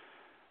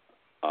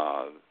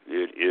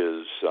 It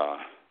is,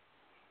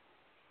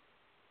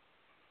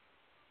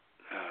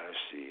 let's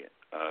see,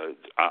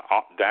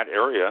 that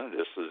area,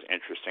 this is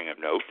interesting of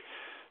note,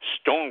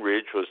 Stone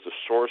Ridge was the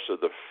source of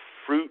the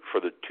fruit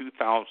for the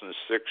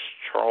 2006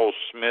 Charles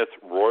Smith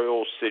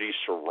Royal City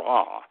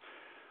Syrah,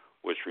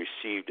 which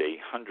received a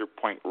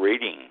 100-point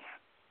rating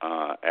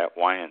at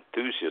Wine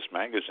Enthusiast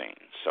magazine.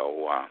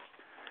 So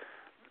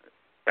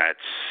that's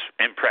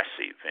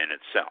impressive in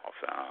itself,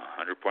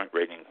 100-point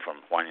rating from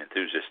Wine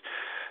Enthusiast.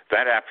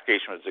 That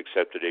application was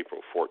accepted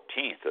April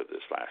 14th of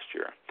this last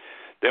year.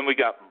 Then we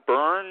got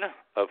Bern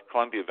of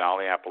Columbia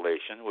Valley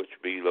Appellation, which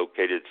would be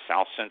located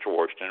south central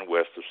Washington,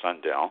 west of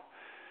Sundell.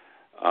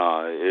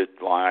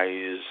 It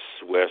lies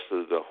west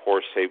of the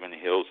Horsehaven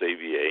Hills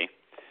AVA,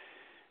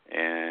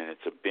 and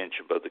it's a bench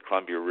above the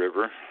Columbia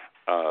River.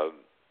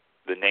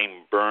 The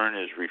name Bern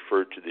is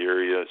referred to the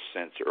area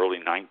since the early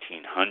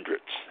 1900s.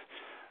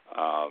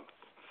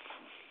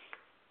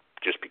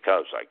 Just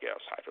because, I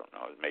guess. I don't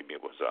know. Maybe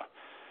it was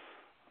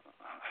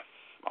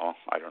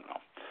I don't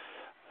know.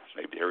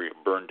 Maybe the area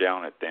burned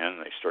down at then.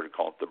 They started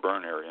calling it the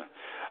Bern area.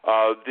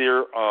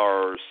 There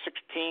are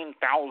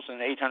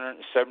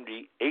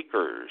 16,870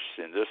 acres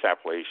in this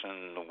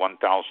appellation.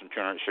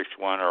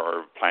 1,261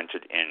 are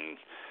planted in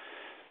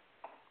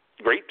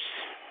grapes,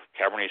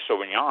 Cabernet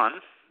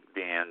Sauvignon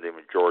being the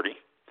majority.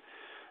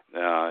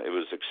 It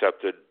was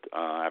accepted,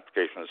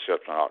 application was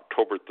accepted on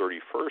October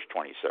 31st,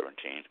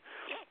 2017.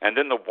 And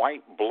then the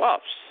White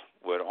Bluffs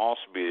would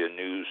also be a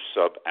new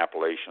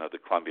sub-appellation of the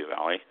Columbia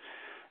Valley.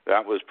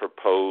 That was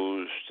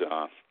proposed,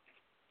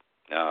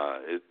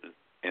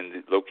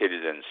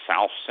 located in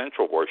south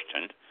central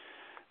Washington,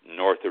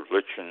 north of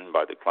Richmond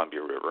by the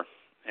Columbia River,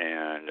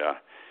 and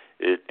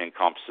it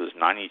encompasses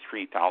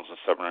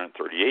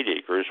 93,738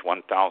 acres.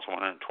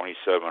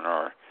 1,127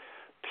 are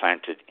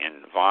planted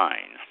in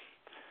vine.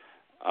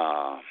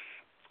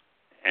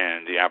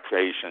 And the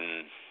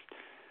application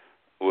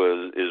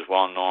is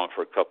well known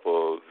for a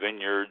couple of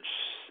vineyards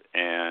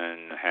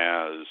and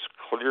has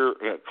Claar,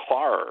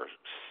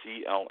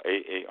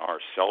 C-L-A-A-R,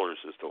 Cellars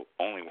is the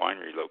only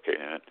winery located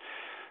in it.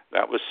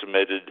 That was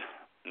submitted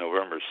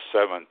November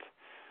 7th,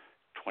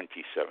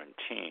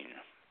 2017.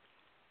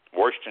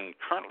 Washington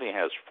currently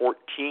has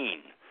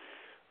 14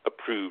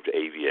 approved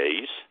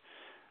AVAs.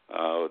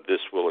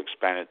 This will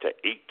expand it to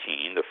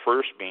 18, the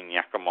first being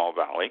Yakima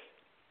Valley,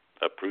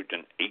 approved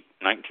in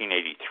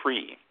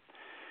 1983.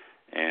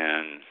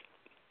 And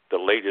the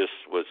latest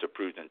was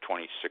approved in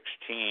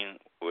 2016,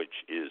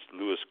 which is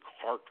Lewis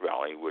Clark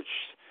Valley, which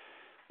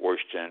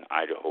Washington,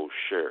 Idaho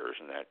shares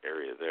in that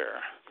area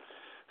there.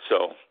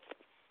 So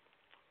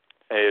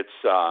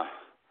it's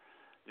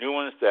new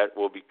ones that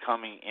will be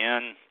coming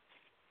in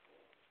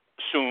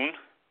soon,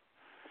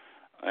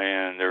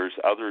 and there's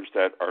others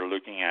that are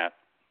looking at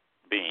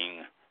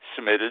being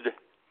submitted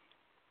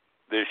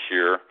this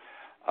year.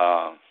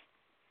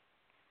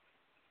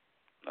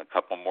 A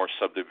couple more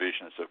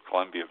subdivisions of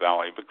Columbia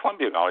Valley, but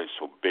Columbia Valley is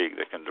so big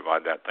they can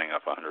divide that thing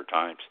up 100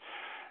 times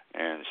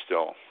and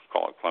still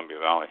call it Columbia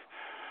Valley.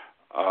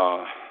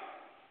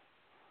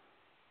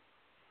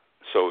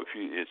 So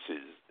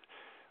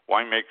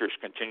winemakers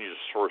continue to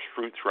source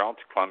fruit throughout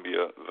the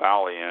Columbia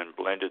Valley and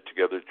blend it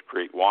together to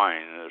create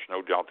wine. And there's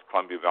no doubt the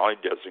Columbia Valley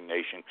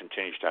designation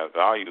continues to have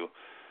value,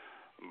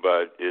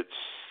 but it's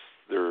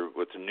there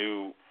with the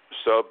new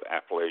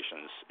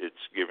sub-appellations,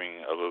 it's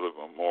giving a little bit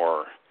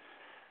more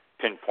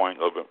pinpoint,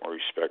 a little bit more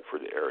respect for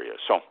the area.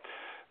 So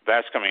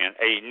that's coming in.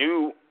 A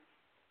new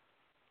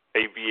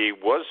AVA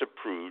was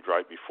approved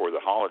right before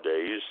the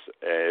holidays.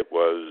 It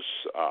was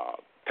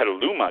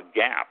Petaluma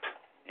Gap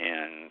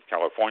in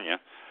California.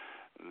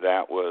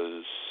 That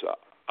was,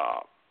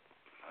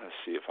 let's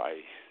see if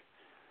I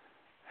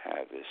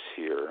have this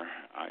here.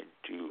 I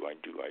do.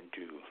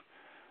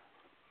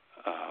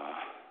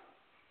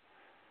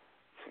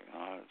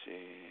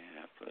 Technology,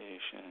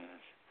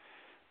 applications,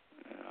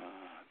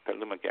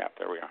 Petaluma Gap,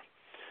 there we are.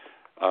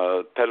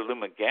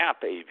 Petaluma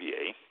Gap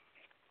AVA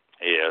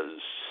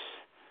is,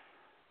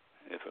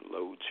 if it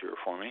loads here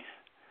for me,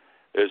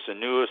 is the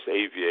newest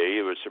AVA.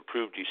 It was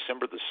approved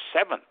December the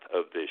 7th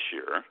of this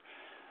year.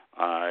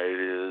 It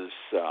is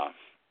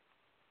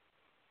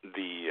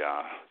the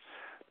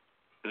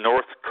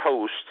North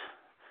Coast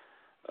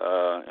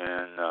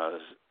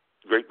and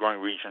Great Growing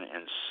Region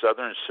in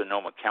southern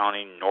Sonoma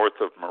County,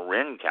 north of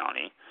Marin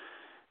County.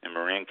 And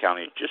Marin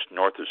County is just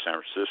north of San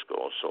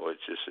Francisco, so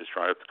it's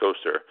right up the coast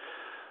there.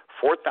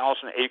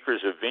 4,000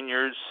 acres of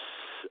vineyards.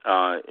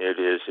 It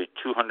is a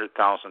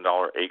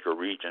 $200,000 acre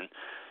region.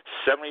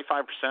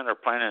 75% are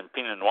planted in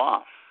Pinot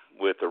Noir,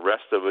 with the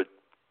rest of it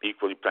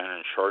equally planted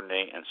in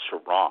Chardonnay and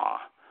Syrah.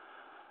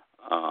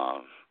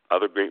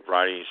 Other grape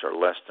varieties are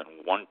less than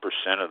 1%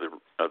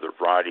 of the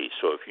varieties.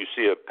 So if you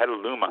see a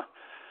Petaluma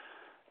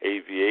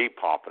AVA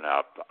popping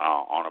up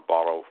on a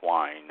bottle of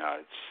wine,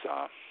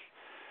 it's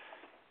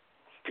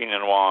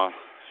Pinot Noir,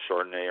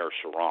 Chardonnay, or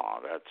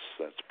Syrah.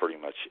 That's pretty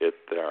much it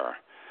there.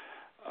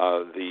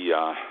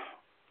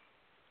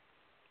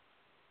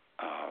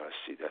 let's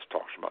see, that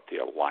talks about the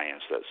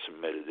alliance that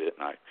submitted it,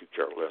 and I could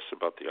care less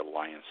about the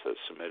alliance that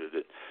submitted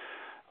it.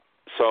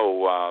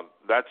 So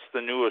that's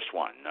the newest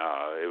one.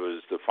 It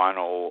was the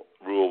final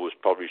rule was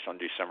published on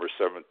December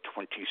 7th,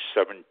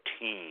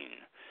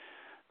 2017.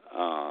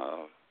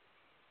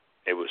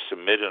 It was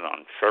submitted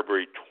on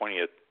February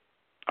 20th,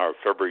 or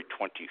February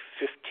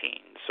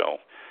 2015. So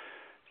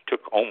it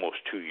took almost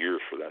 2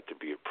 years for that to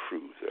be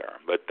approved there.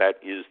 But that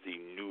is the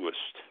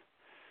newest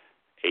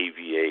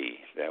AVA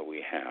that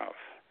we have.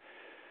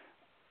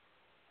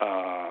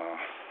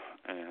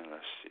 And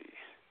let's see.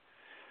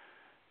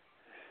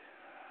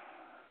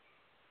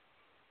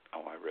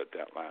 Oh, I read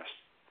that last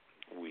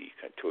week.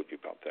 I told you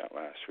about that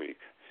last week.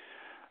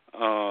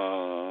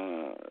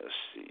 Let's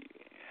see.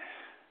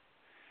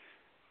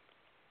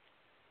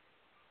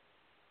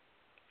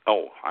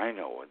 Oh, I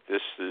know what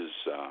this is.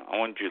 I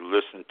want you to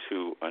listen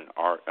to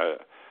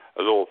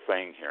a little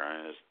thing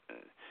here.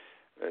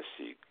 Let's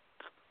see.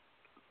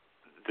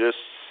 This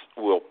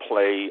will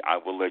play. I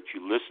will let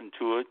you listen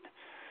to it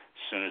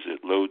as soon as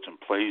it loads and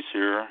plays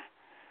here.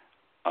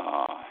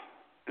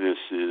 This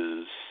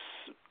is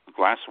a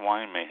glass of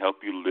wine may help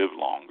you live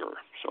longer.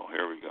 So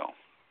here we go.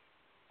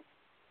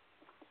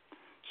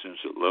 As soon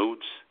as it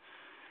loads.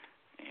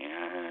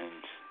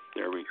 And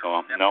there we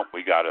go. Nope,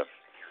 we got a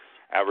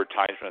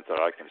advertisement that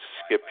I can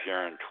skip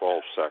here in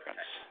 12 seconds.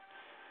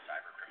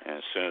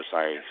 And as soon as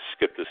I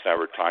skip this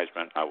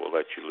advertisement, I will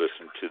let you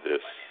listen to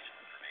this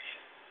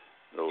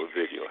little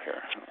video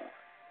here.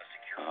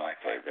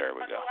 Okay, there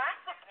we go. A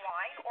glass of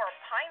wine or a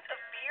pint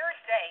of beer a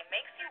day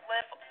makes you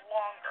live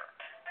longer.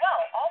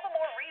 Well, all the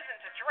more reason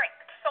to drink.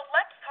 So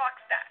let's talk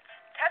stats.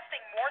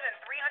 Testing more than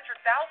 300,000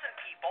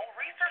 people,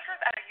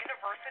 researchers at a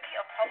University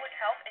of Public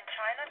Health in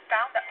China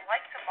found that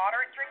light to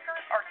moderate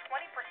drinkers are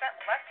 20%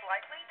 less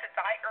likely to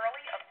die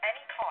early of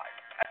any cause,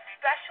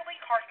 especially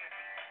heart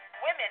disease.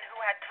 Women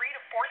who had 3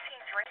 to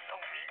 14 drinks a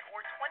week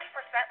were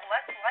 20%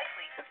 less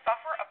likely to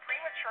suffer a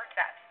premature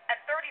death and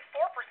 34%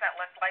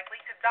 less likely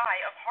to die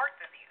of heart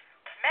disease.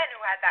 Men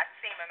who had that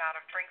same amount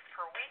of drinks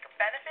per week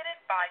benefited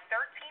by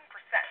 13%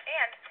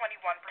 and 21%.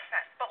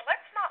 But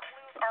let's not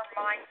lose our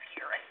minds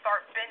here and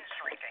start binge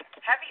drinking.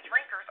 Heavy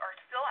drinkers are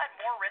still at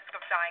more risk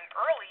of dying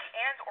early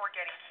and or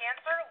getting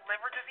cancer,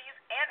 liver disease,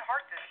 and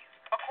heart disease.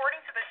 According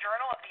to the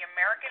Journal of the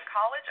American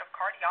College of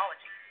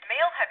Cardiology,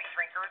 male heavy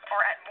drinkers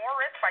are at more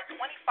risk by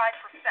 25%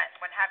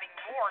 when having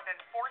more than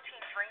 14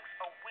 drinks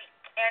a week,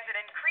 and an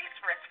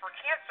increased risk for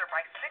cancer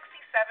by 67%.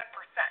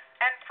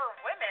 And for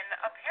women,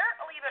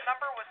 apparently the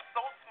number was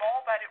so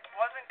small that it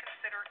wasn't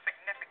considered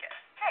significant.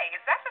 Hey,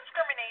 is that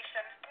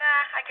discrimination?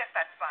 Nah, I guess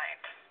that's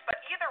science. But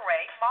either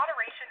way,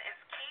 moderation is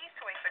key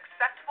to a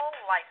successful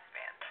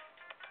lifespan.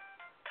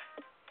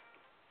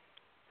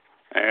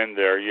 And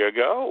there you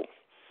go.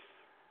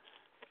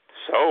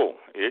 So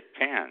it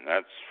can.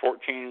 That's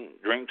 14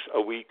 drinks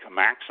a week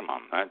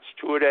maximum. That's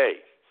 2 a day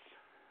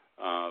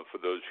for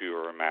those who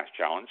are mass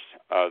challenged.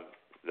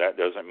 That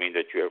doesn't mean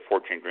that you have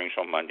 14 drinks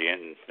on Monday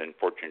and then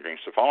 14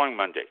 drinks the following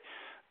Monday.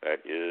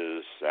 That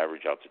is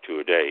average out to 2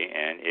 a day,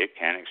 and it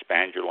can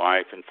expand your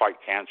life and fight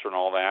cancer and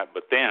all that.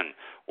 But then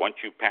once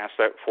you pass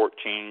that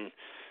 14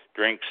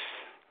 drinks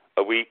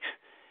a week,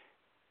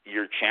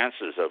 your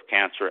chances of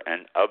cancer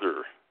and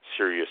other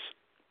serious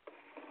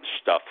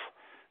stuff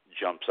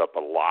jumps up a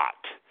lot.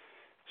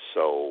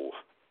 So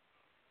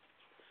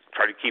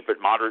try to keep it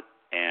moderate,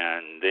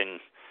 and then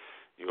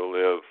you'll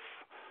live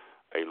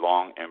a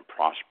long and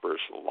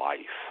prosperous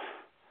life.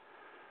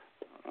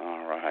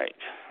 All right.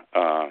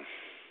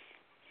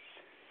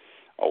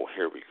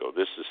 Here we go.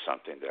 This is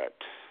something that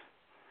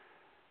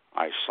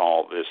I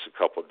saw this a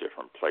couple of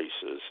different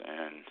places,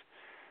 and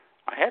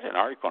I had an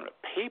article in a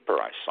paper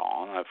I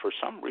saw, and for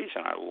some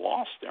reason I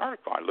lost the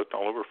article. I looked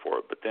all over for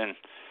it, but then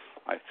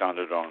I found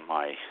it on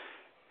my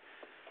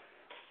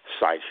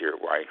site here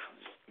where I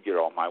get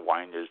all my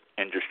wine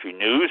industry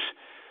news.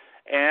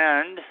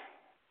 And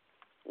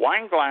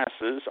wine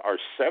glasses are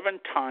 7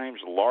 times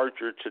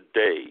larger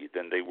today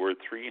than they were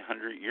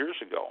 300 years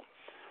ago.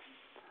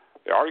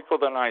 The article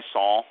that I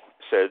saw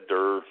said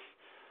they're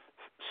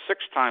 6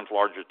 times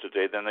larger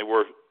today than they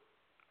were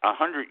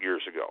 100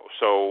 years ago.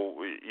 So,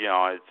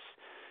 it's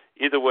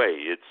either way,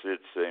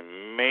 it's a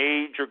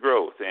major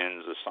growth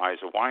in the size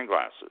of wine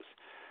glasses.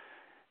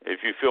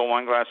 If you feel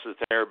wine glasses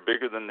today are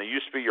bigger than they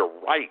used to be, you're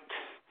right.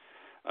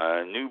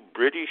 New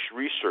British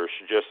research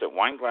suggests that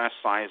wine glass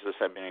sizes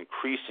have been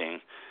increasing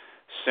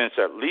since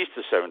at least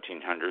the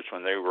 1700s,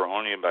 when they were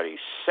only about a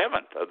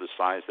seventh of the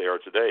size they are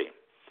today.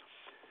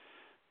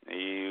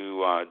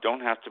 You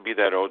don't have to be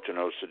that old to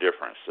notice the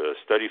difference. A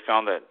study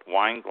found that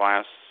wine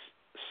glass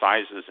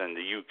sizes in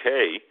the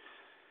UK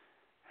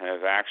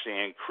have actually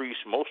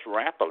increased most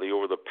rapidly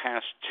over the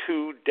past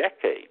 2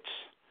 decades.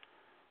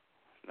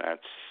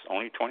 That's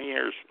only 20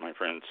 years, my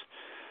friends.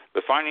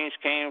 The findings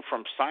came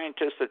from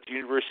scientists at the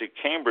University of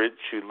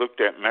Cambridge who looked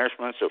at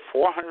measurements of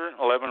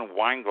 411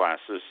 wine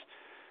glasses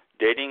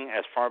dating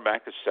as far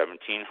back as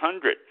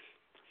 1700.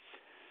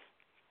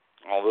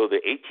 Although the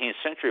 18th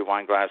century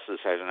wine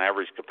glasses had an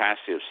average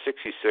capacity of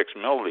 66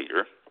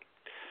 milliliter,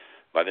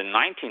 By the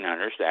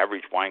 1900s, the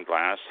average wine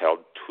glass held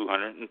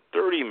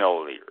 230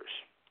 milliliters.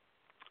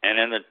 And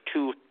in the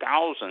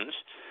 2000s,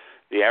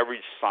 the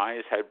average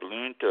size had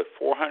ballooned to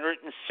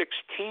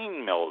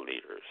 416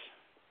 milliliters.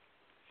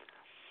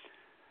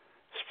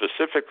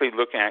 Specifically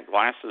looking at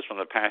glasses from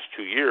the past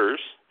 2 years,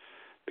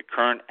 the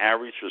current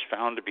average was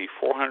found to be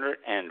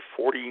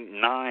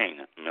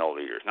 449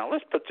 milliliters. Now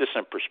let's put this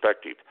in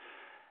perspective.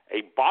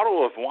 A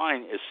bottle of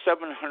wine is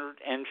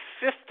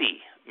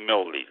 750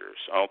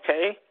 milliliters,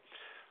 okay?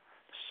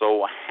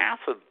 So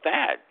half of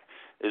that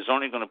is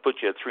only going to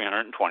put you at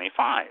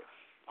 325.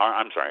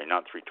 I'm sorry,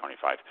 not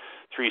 325,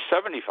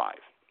 375.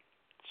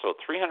 So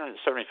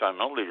 375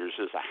 milliliters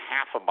is a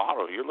half a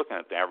bottle. You're looking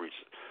at the average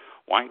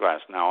wine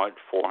glass now at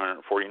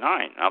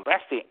 449. Now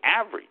that's the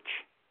average.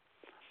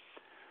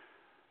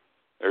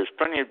 There's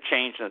plenty of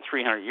change in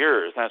 300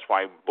 years. That's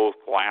why both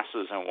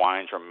glasses and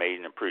wines are made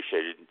and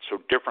appreciated so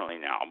differently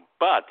now.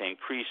 But the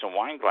increase in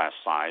wine glass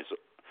size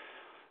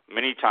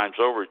many times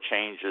over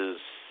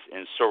changes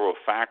in several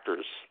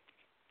factors,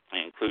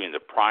 including the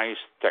price,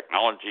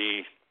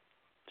 technology,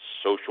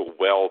 social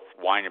wealth,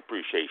 wine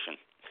appreciation.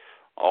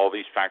 All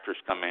these factors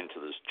come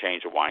into this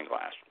change of wine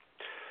glass.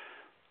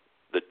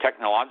 The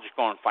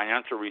technological and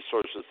financial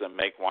resources that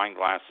make wine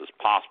glasses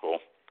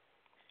possible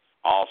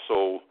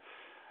also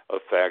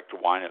affect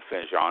wine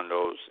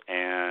aficionados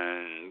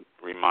and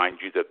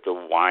remind you that the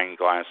wine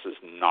glass is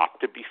not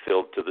to be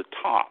filled to the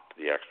top.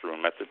 The extra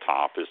room at the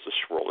top is to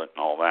swirl it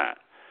and all that.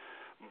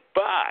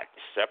 But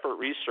separate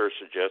research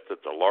suggests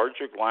that the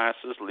larger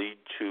glasses lead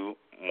to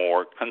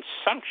more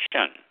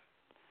consumption.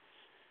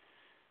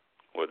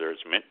 Whether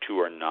it's meant to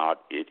or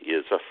not, it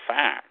is a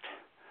fact.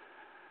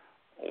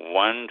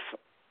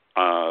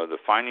 The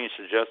findings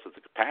suggest that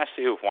the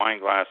capacity of wine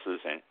glasses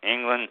in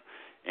England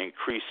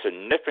increased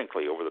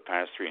significantly over the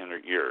past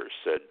 300 years,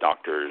 said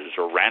Dr.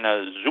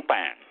 Zorana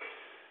Zupan,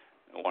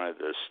 one of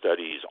the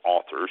study's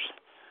authors.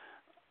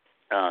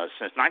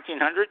 Since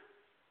 1900,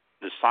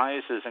 the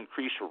size has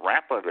increased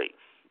rapidly.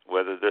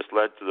 Whether this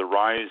led to the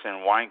rise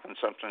in wine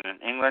consumption in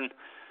England,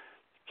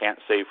 can't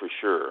say for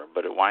sure,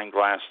 but a wine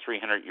glass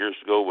 300 years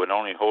ago would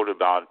only hold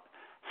about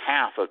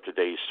half of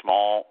today's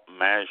small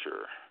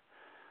measure,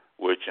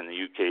 which in the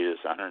UK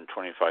is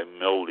 125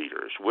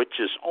 milliliters, which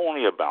is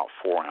only about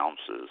 4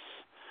 ounces,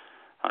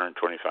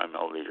 125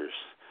 milliliters.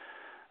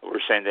 We're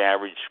saying the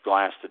average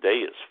glass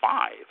today is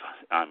 5.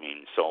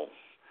 So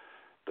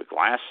the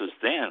glasses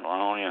then were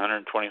only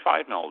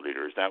 125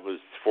 milliliters. That was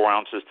 4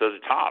 ounces to the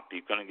top.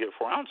 You're going to get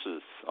 4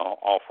 ounces,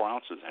 all 4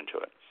 ounces into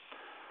it.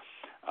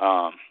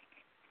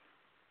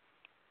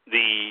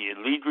 The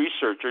lead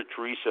researcher,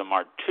 Teresa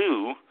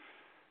Martu,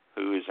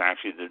 who is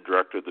actually the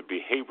director of the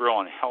Behavioral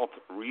and Health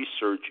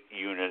Research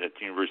Unit at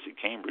the University of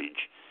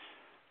Cambridge,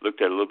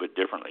 looked at it a little bit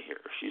differently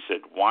here. She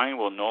said, wine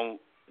will no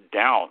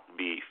doubt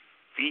be a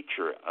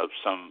feature of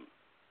some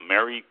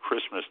Merry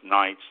Christmas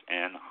nights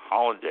and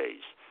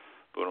holidays,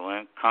 but when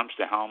it comes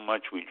to how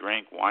much we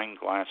drink, wine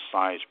glass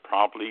size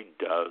probably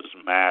does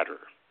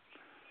matter.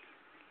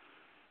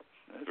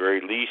 At the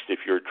very least,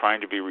 if you're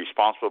trying to be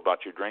responsible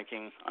about your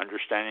drinking,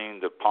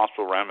 understanding the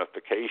possible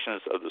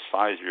ramifications of the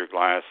size of your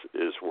glass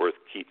is worth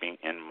keeping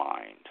in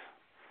mind.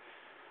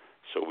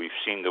 So we've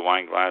seen the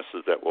wine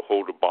glasses that will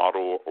hold a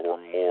bottle or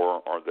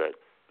more, or that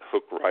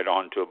hook right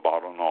onto a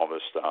bottle and all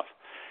this stuff.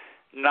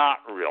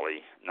 Not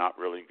really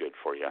good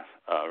for you.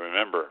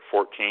 Remember,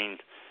 14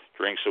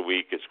 drinks a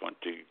week is going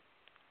to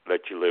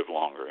let you live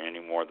longer, any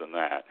more than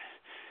that.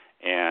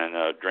 And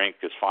a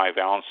drink is 5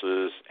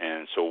 ounces,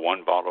 and so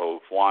one bottle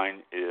of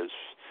wine is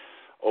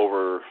a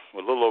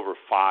little over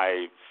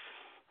 5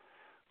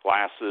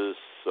 glasses.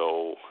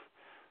 So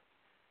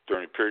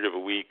during a period of a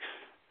week,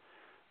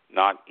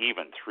 not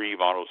even 3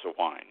 bottles of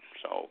wine.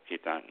 So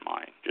keep that in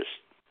mind. Just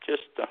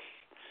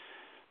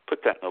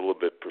put that in a little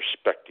bit of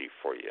perspective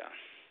for you.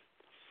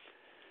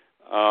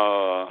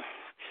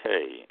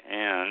 Okay,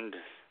 and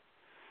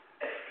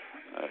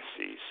let's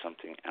see,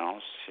 something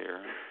else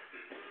here.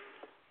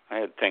 I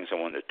had things I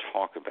wanted to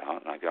talk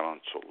about, and I got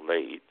on so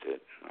late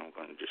that I'm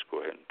going to just go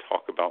ahead and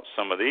talk about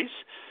some of these.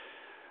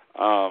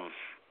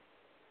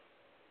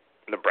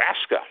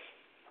 Nebraska,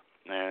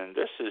 and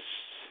this is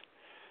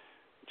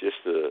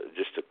just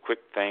a quick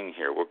thing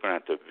here. We're going to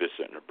have to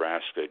visit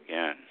Nebraska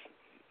again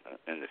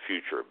in the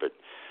future, but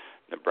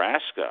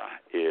Nebraska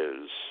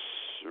is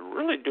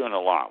really doing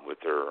a lot with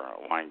their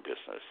wine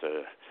business.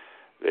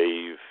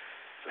 They've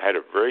had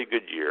a very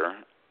good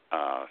year.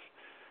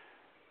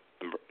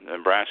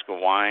 Nebraska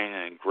Wine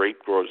and Grape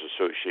Growers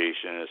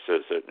Association, it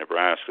says that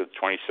Nebraska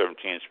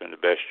 2017 has been the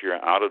best year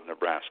out of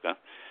Nebraska.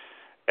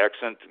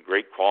 Excellent,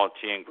 great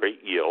quality, and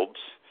great yields.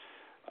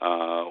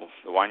 The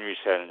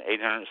wineries had an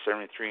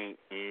 $873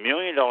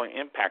 million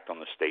impact on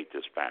the state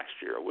this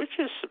past year, which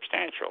is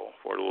substantial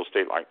for a little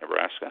state like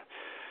Nebraska.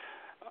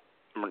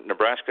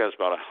 Nebraska has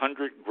about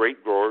 100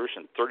 grape growers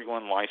and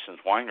 31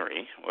 licensed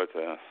winery with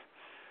a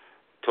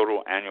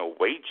total annual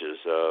wages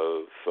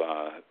of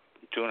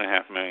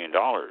 $2.5 million.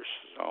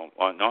 So,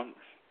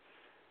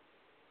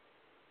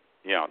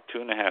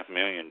 $2.5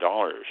 million.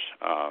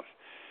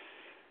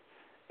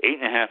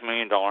 $8.5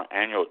 million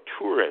annual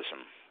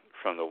tourism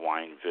from the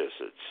wine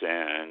visits,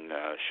 and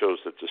shows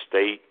that the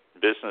state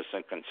business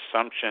and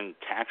consumption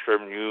tax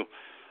revenue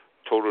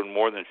totaled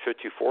more than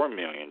 $54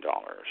 million.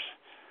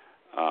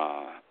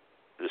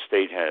 The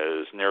state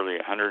has nearly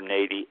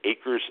 180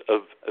 acres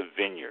of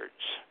vineyards.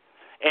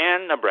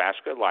 And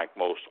Nebraska, like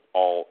most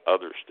all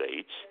other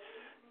states,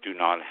 do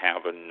not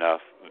have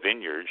enough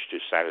vineyards to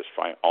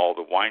satisfy all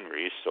the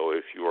wineries. So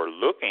if you are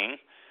looking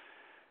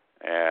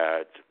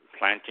at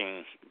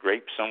planting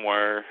grapes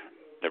somewhere,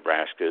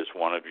 Nebraska is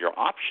one of your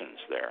options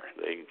there.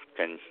 They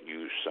can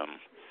use some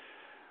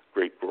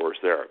grape growers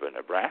there. But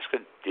Nebraska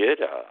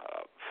did a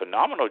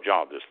phenomenal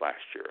job this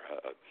last year,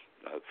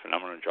 a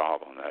phenomenal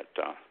job on that,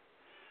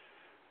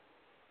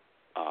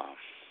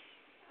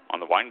 on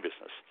the wine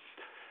business.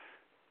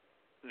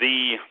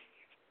 The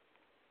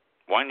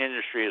wine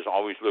industry is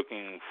always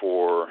looking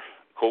for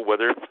cold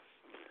weather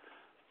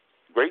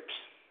grapes,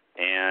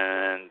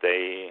 and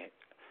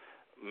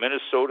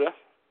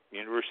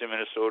University of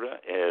Minnesota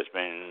has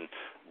been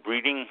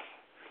breeding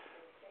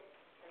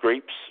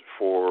grapes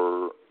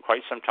for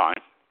quite some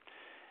time.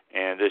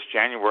 And this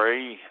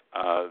January,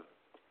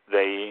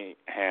 they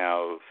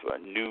have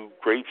new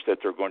grapes that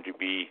they're going to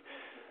be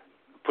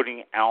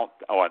putting out,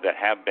 or that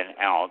have been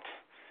out,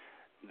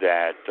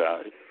 that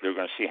they're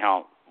going to see how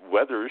it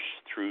weathers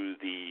through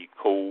the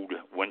cold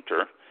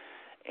winter.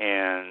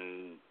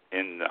 And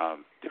in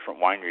different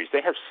wineries,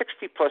 they have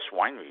 60-plus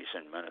wineries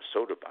in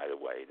Minnesota, by the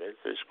way.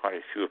 There's quite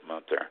a few of them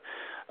out there.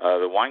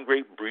 The wine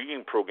grape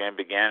breeding program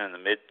began in the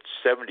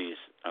mid-'70s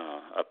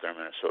up there in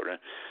Minnesota,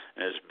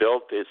 and has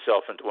built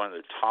itself into one of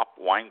the top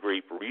wine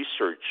grape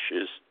research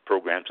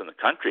programs in the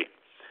country.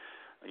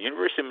 The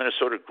University of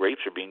Minnesota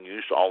grapes are being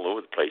used all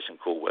over the place in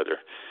cool weather,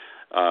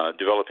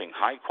 developing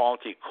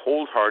high-quality,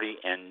 cold-hardy,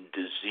 and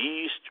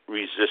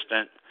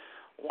disease-resistant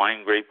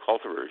wine grape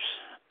cultivars.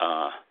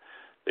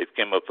 They've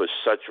come up with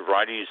such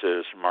varieties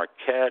as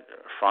Marquette,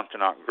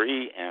 Frontenac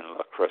Gris, and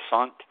La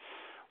Crescent,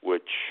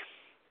 which,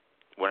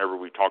 whenever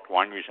we talk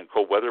wineries in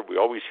cold weather, we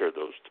always hear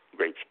those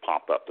grapes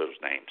pop up, those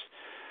names.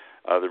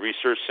 The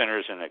research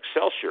centers in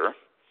Excelsior,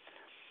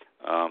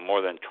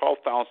 more than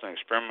 12,000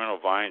 experimental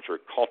vines were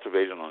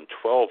cultivated on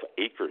 12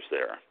 acres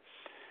there.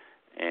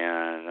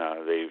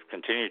 And they've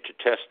continued to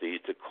test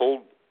these. The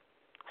cold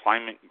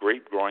climate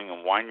grape growing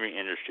and winery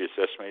industry is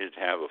estimated to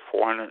have a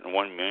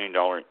 $401 million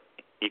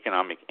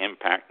economic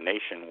impact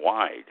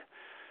nationwide.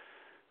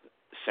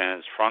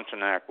 Since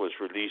Frontenac was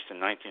released in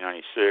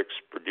 1996,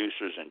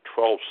 producers in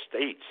 12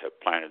 states have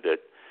planted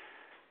it,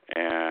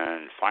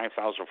 and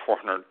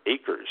 5,400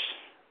 acres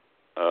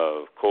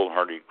of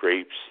cold-hardy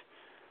grapes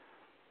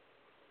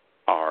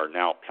are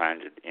now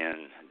planted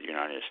in the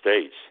United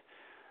States.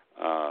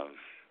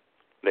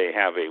 They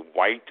have a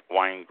white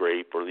wine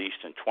grape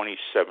released in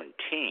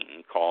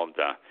 2017 called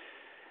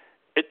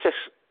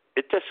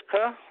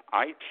Itasca,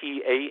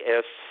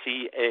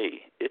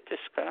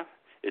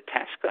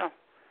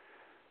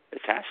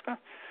 Itasca.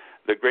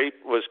 The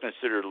grape was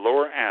considered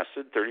lower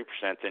acid,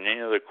 30%, than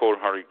any other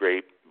cold-hardy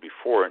grape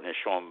before it, and has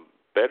shown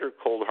better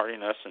cold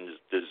hardiness and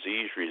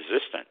disease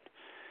resistant.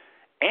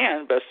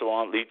 And best of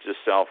all, it leads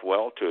itself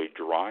well to a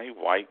dry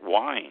white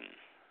wine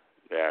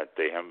that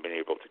they haven't been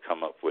able to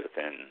come up with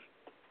in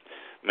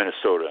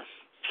Minnesota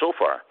so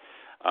far.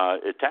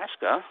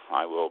 Itasca,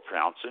 I will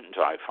pronounce it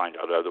until I find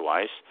out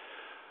otherwise,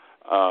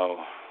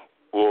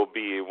 will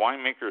be a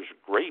winemaker's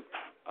grape,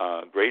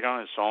 great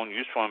on its own,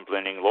 useful in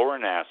blending, lower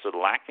in acid,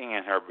 lacking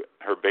in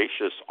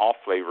herbaceous off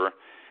flavor,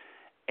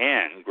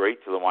 and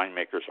great to the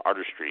winemaker's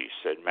artistry,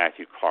 said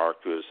Matthew Clark,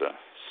 who is an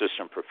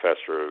assistant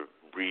professor of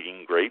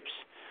breeding grapes.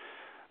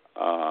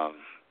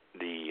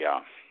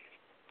 The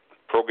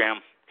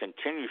program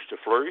continues to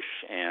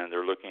flourish, and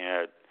they're looking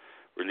at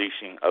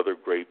releasing other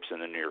grapes in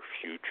the near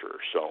future.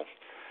 So,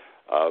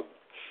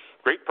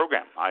 great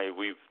program.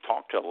 We've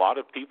talked to a lot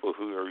of people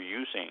who are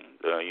using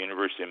the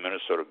University of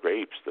Minnesota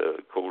grapes,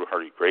 the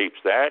cold-hardy grapes,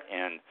 that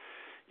and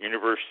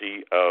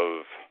University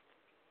of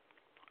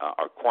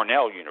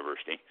Cornell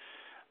University.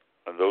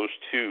 Those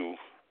two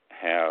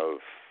have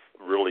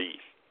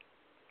really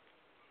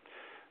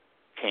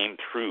came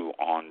through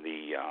on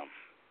the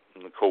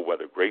cold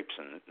weather grapes,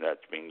 and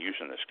that's being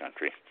used in this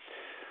country.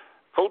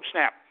 Cold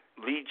snap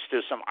leads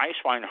to some ice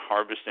wine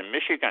harvest in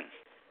Michigan.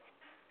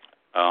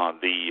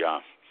 The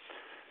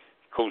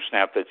cold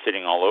snap that's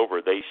sitting all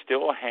over, they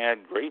still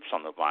had grapes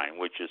on the vine,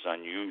 which is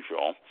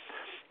unusual.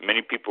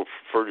 Many people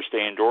prefer to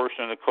stay indoors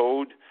in the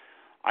cold.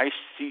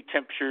 Icy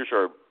temperatures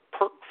are a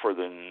perk for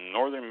the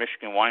northern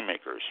Michigan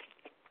winemakers.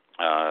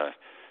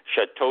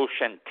 Chateau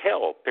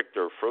Chantel picked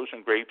their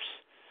frozen grapes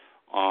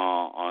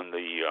on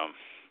the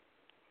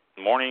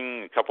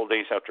morning, a couple of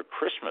days after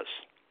Christmas.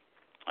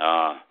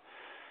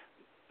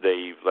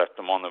 They've left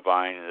them on the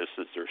vine, and this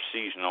is their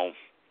seasonal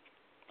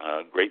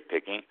grape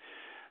picking.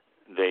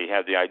 They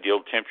have the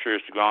ideal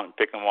temperatures to go out and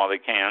pick them while they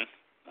can.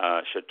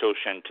 Chateau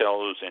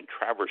Chantel is in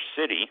Traverse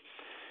City,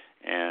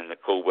 and the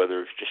cold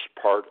weather is just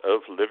part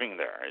of living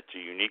there. It's a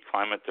unique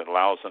climate that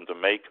allows them to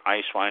make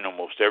ice wine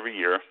almost every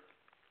year.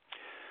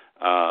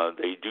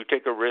 They do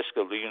take a risk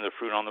of leaving the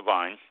fruit on the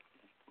vine,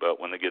 but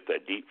when they get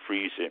that deep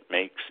freeze, it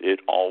makes it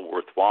all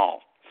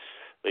worthwhile.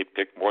 They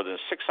picked more than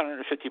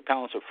 650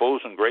 pounds of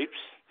frozen grapes,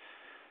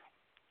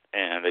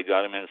 and they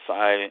got them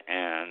inside,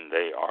 and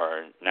they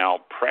are now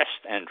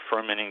pressed and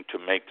fermenting to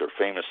make their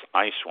famous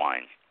ice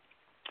wine.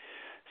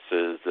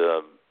 It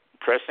says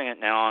pressing it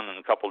now, and in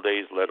a couple of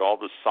days, let all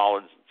the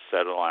solids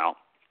settle out.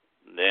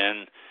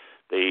 Then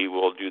they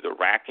will do the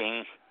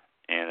racking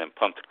and then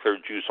pump the clear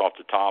juice off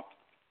the top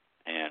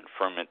and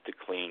ferment the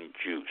clean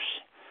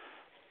juice.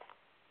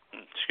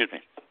 Excuse me.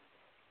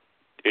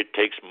 It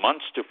takes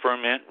months to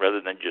ferment rather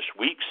than just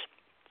weeks,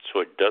 so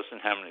it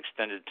doesn't have an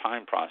extended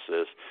time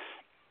process.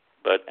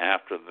 But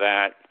after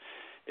that,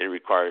 it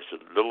requires a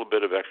little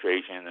bit of extra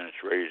aging, and then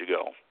it's ready to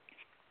go.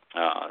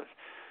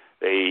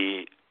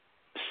 They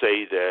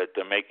say that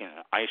they're making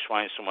ice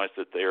wine so much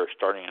that they are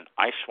starting an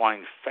ice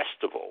wine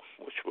festival,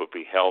 which will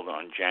be held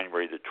on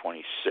January the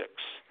 26th.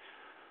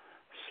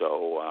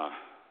 So,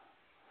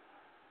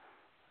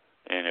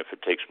 and if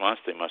it takes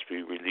months, they must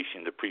be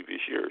releasing the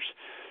previous years.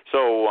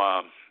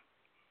 So,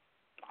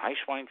 Ice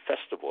Wine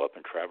Festival up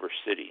in Traverse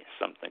City.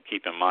 Something to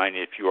keep in mind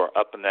if you are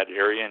up in that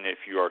area, and if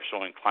you are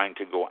so inclined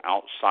to go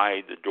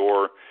outside the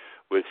door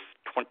with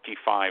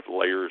 25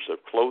 layers of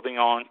clothing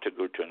on to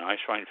go to an Ice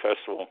Wine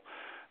Festival,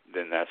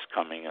 then that's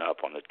coming up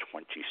on the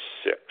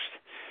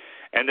 26th.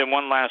 And then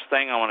one last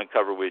thing I want to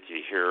cover with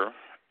you here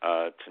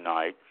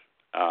tonight.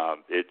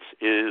 It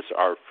is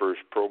our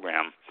first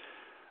program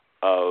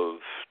of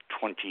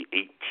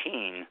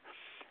 2018,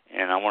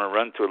 and I want to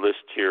run through a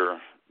list here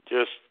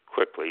just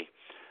quickly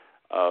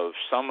of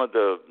some of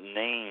the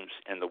names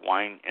in the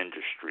wine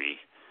industry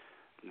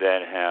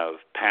that have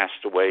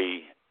passed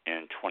away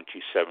in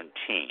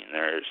 2017.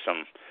 There are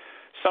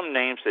some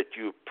names that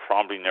you've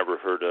probably never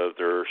heard of.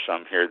 There are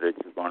some here that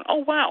you're going,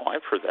 oh, wow,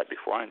 I've heard that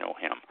before. I know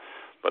him.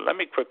 But let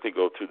me quickly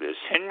go through this.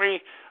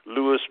 Henry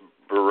Louis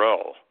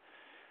Burrell.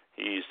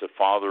 He's the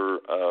father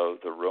of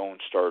the Rhone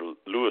star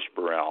Louis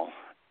Burrell,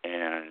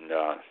 and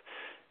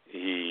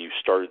he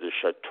started the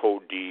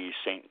Chateau de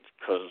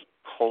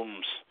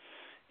Saint-Colmes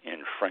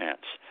in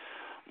France.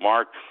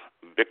 Mark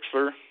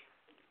Bixler,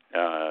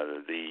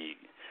 the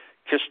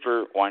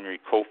Kistler Winery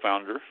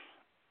co-founder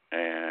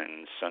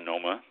and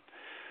Sonoma.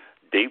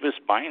 Davis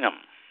Bynum,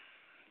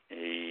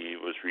 he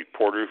was a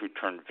reporter who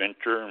turned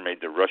vintner and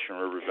made the Russian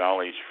River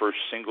Valley's first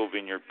single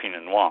vineyard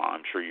Pinot Noir.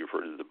 I'm sure you've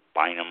heard of the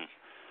Bynum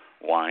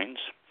wines.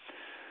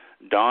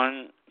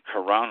 Don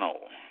Carano,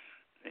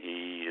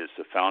 he is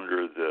the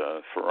founder of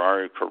the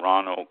Ferrari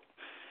Carano.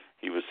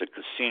 He was the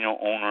casino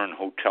owner and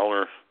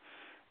hoteler,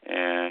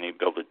 and he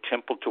built a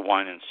temple to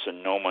wine in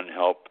Sonoma and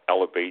helped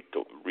elevate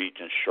the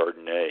region's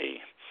Chardonnay.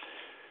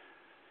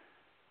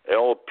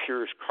 L.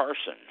 Pierce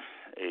Carson,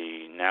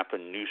 a Napa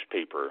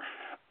newspaper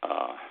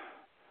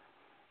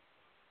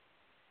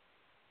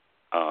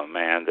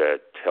man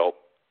that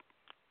helped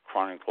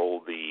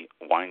chronicle the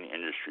wine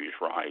industry's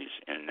rise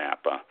in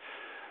Napa.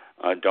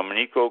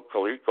 Domenico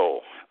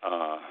Calico,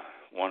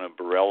 one of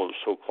Burrell's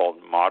so-called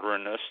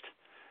modernists,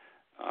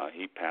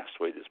 he passed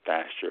away this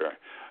past year.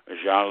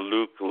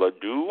 Jean-Luc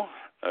Ledoux,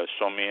 a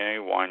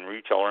sommelier, wine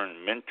retailer,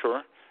 and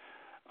mentor,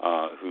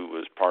 who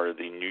was part of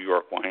the New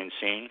York wine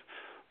scene.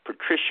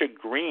 Patricia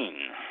Green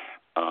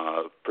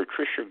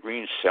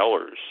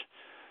Sellers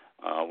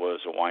was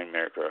a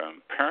winemaker.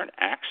 Apparent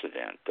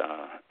accident,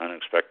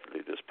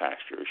 unexpectedly this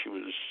past year. She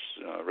was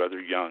rather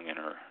young, in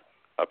her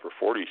upper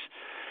 40s.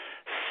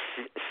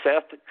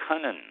 Seth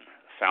Cunnan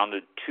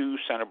founded 2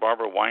 Santa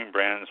Barbara wine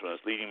brands and was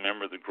leading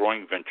member of the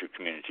growing venture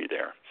community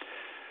there.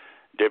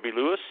 Debbie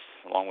Lewis,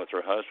 along with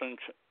her husband,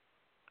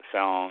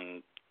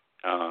 found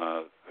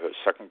her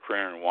second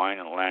career in wine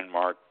and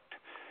landmark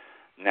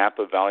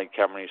Napa Valley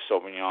Cabernet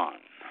Sauvignon,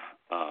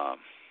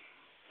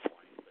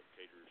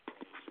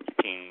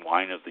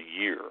 Wine of the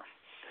Year.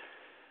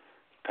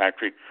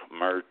 Patrick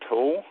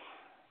Marteau,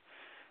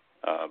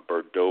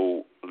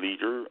 Bordeaux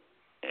leader,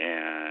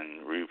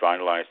 and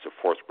revitalized the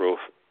fourth growth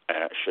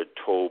at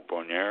Chateau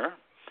Bonheur.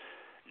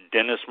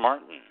 Dennis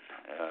Martin,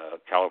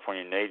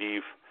 California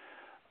native,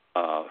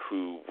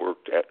 who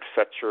worked at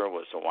Fetzer,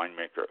 was a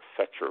winemaker at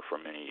Fetzer for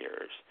many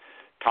years.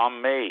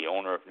 Tom May,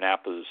 owner of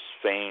Napa's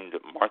famed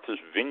Martha's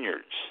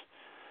Vineyards,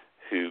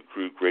 who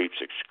grew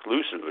grapes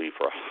exclusively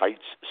for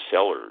Heights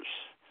Cellars,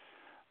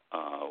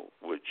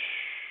 which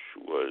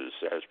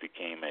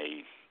became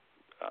a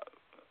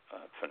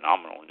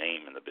phenomenal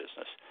name in the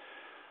business.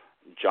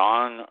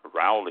 John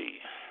Rowley,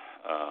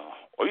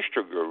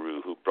 oyster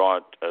guru, who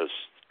brought us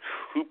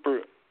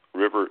Cooper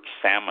River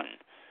salmon,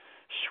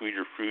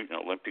 sweeter fruit, and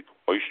Olympic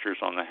oysters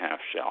on the half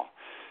shell.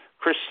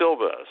 Chris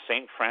Silva,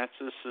 St.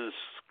 Francis's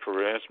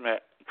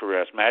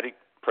charismatic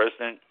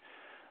president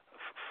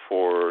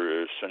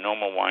for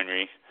Sonoma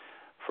Winery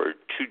for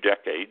 2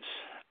 decades.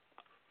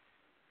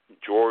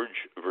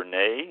 George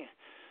Vernet,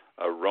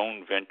 a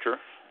Rhone vintner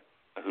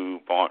who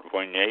brought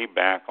Viognier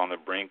back from the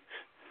brink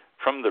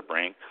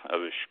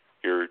of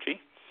obscurity.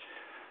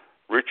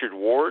 Richard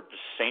Ward,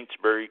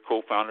 Saintsbury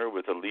co-founder,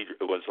 was a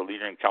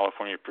leader in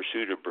California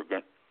pursuit of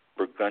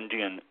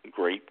Burgundian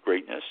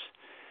greatness.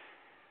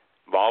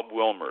 Bob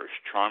Wilmers,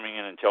 charming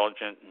and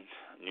intelligent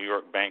New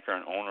York banker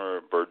and owner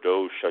of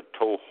Bordeaux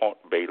Chateau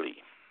Haute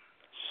Bailey.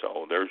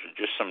 So there's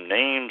just some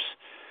names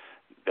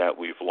that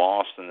we've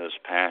lost in this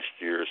past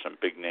year, some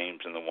big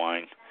names in the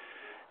wine.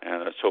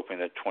 And let's hoping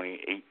that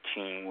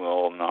 2018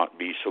 will not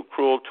be so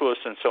cruel to us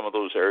in some of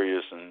those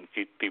areas and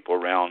keep people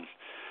around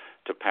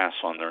to pass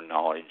on their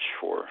knowledge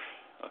for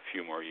a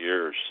few more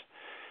years.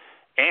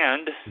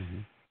 And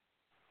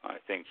I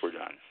think we're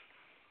done.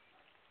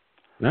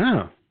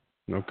 Ah,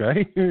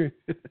 okay.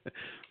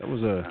 That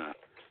was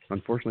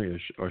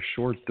unfortunately a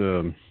short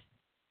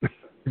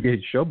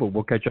show, but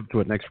we'll catch up to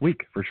it next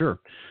week for sure.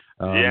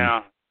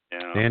 Yeah.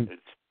 And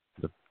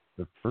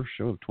the first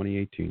show of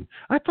 2018.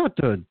 I thought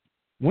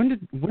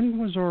when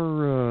was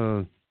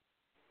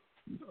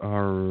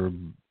our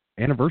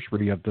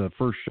anniversary of the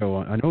first show?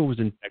 I know it was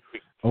in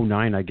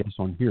 2009, I guess,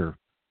 on here.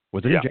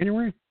 Was it in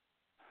January?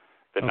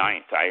 The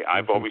 9th.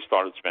 I've always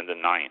thought it's been the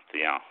 9th.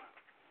 Yeah.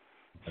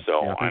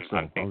 So I'm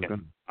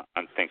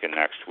thinking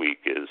next week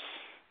is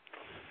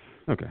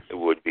It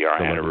would be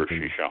our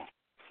anniversary show.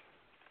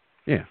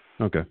 Yeah.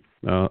 Okay.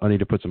 I need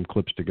to put some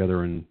clips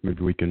together, and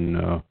maybe we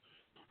can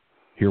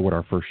hear what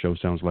our first show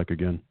sounds like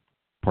again.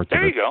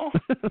 There you go.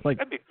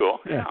 That'd be cool.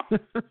 Yeah.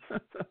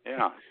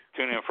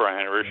 Tune in for our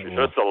anniversary.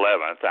 So it's the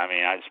 11th. I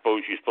mean, I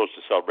suppose you're supposed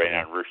to celebrate an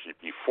anniversary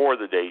before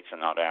the dates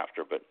and not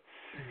after, but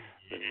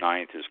the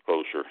 9th is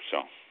closer,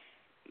 so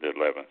the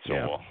 11th. So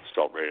we'll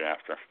celebrate it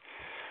after.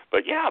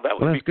 But that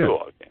would be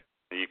cool. Okay.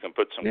 You can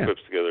put some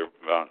clips together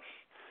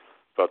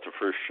about the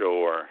first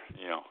show, or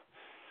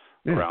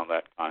around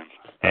that time.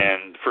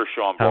 And first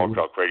show on Blog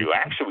Talk Radio.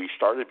 Actually, we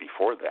started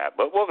before that,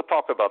 but we'll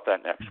talk about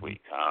that next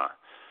week.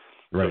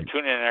 So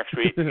tune in next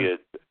week to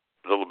get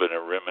a little bit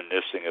of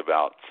reminiscing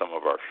about some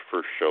of our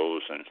first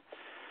shows and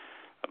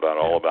about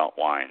all about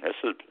wine.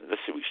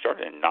 We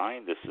started in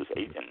 9. This is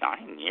 8 and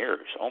 9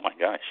 years. Oh my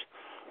gosh!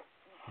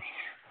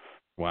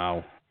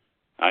 Wow.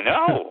 I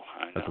know.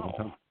 That's a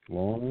long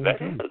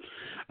time. Is.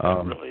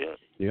 It really is.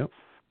 Yep.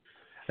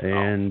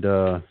 And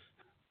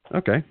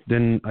okay,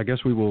 then I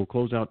guess we will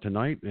close out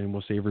tonight, and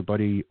we'll see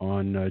everybody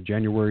on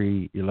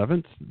January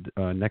 11th,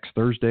 next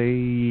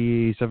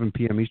Thursday, 7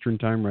 p.m. Eastern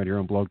Time, right here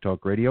on Blog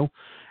Talk Radio.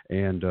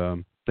 And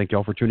thank you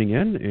all for tuning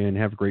in, and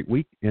have a great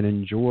week, and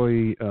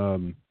enjoy,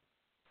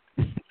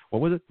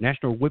 what was it,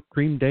 National Whipped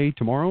Cream Day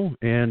tomorrow,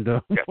 and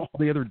all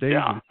the other days.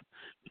 Yeah,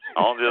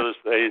 all the other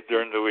days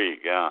during the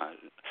week,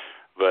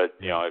 But,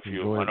 if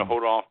you want to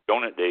hold off,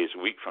 Donut Day is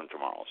a week from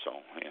tomorrow,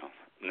 so,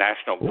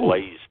 National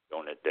Glaze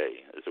Donut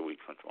Day is a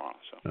week from tomorrow.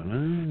 So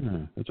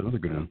that's another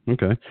good one.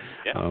 Okay.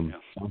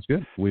 Sounds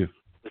good. We'll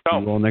see you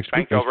all next week.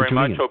 Thank you all very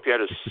much. Hope you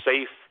had a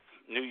safe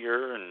New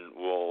Year, and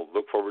we'll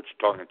look forward to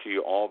talking to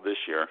you all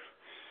this year.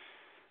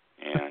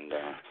 And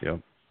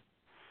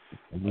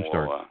we'll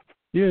start.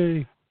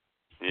 Yay!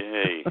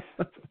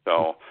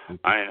 So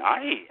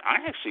I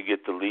actually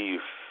get to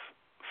leave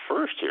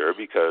first here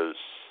because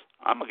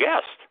I'm a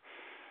guest.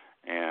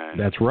 And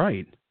that's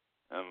right.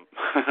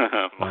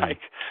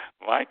 Mike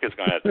is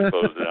going to have to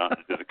close it out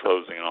and do the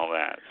closing and all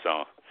that. So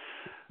all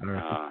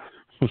right.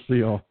 We'll see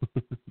y'all.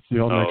 See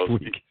y'all next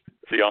week.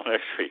 See y'all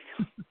next week.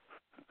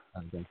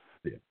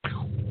 See ya.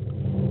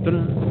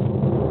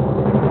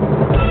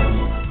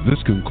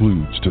 This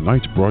concludes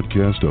tonight's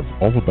broadcast of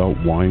All About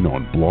Wine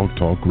on Blog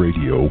Talk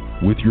Radio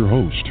with your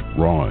host,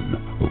 Ron,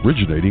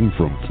 originating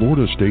from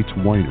Florida Estates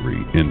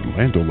Winery in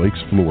Land O'Lakes,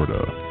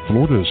 Florida.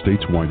 Florida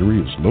Estates Winery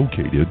is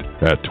located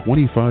at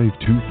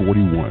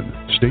 25241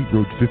 State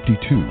Road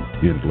 52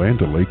 in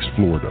Land O'Lakes,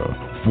 Florida,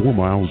 4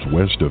 miles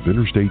west of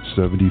Interstate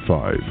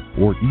 75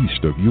 or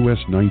east of US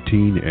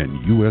 19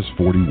 and US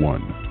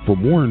 41. For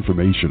more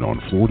information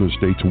on Florida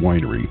Estates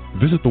Winery,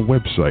 visit the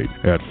website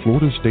at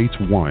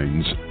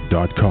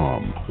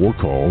floridastateswines.com or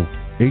call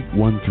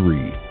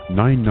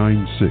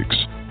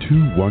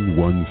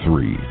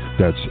 813-996-2113.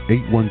 That's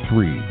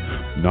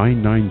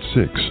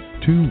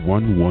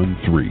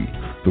 813-996-2113.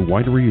 The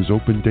winery is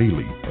open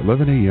daily,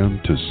 11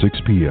 a.m. to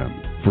 6 p.m.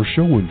 For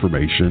show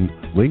information,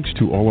 links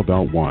to All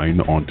About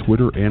Wine on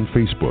Twitter and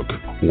Facebook,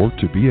 or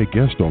to be a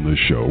guest on this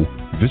show,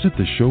 visit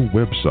the show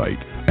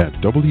website at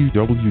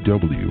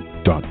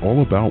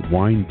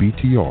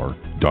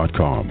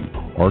www.allaboutwinebtr.com.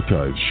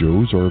 Archive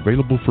shows are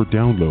available for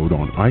download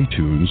on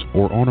iTunes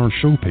or on our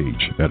show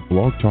page at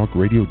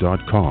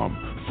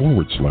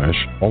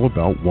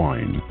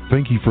blogtalkradio.com/allaboutwine.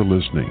 Thank you for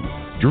listening.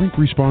 Drink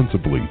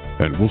responsibly,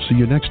 and we'll see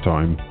you next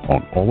time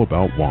on All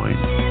About Wine.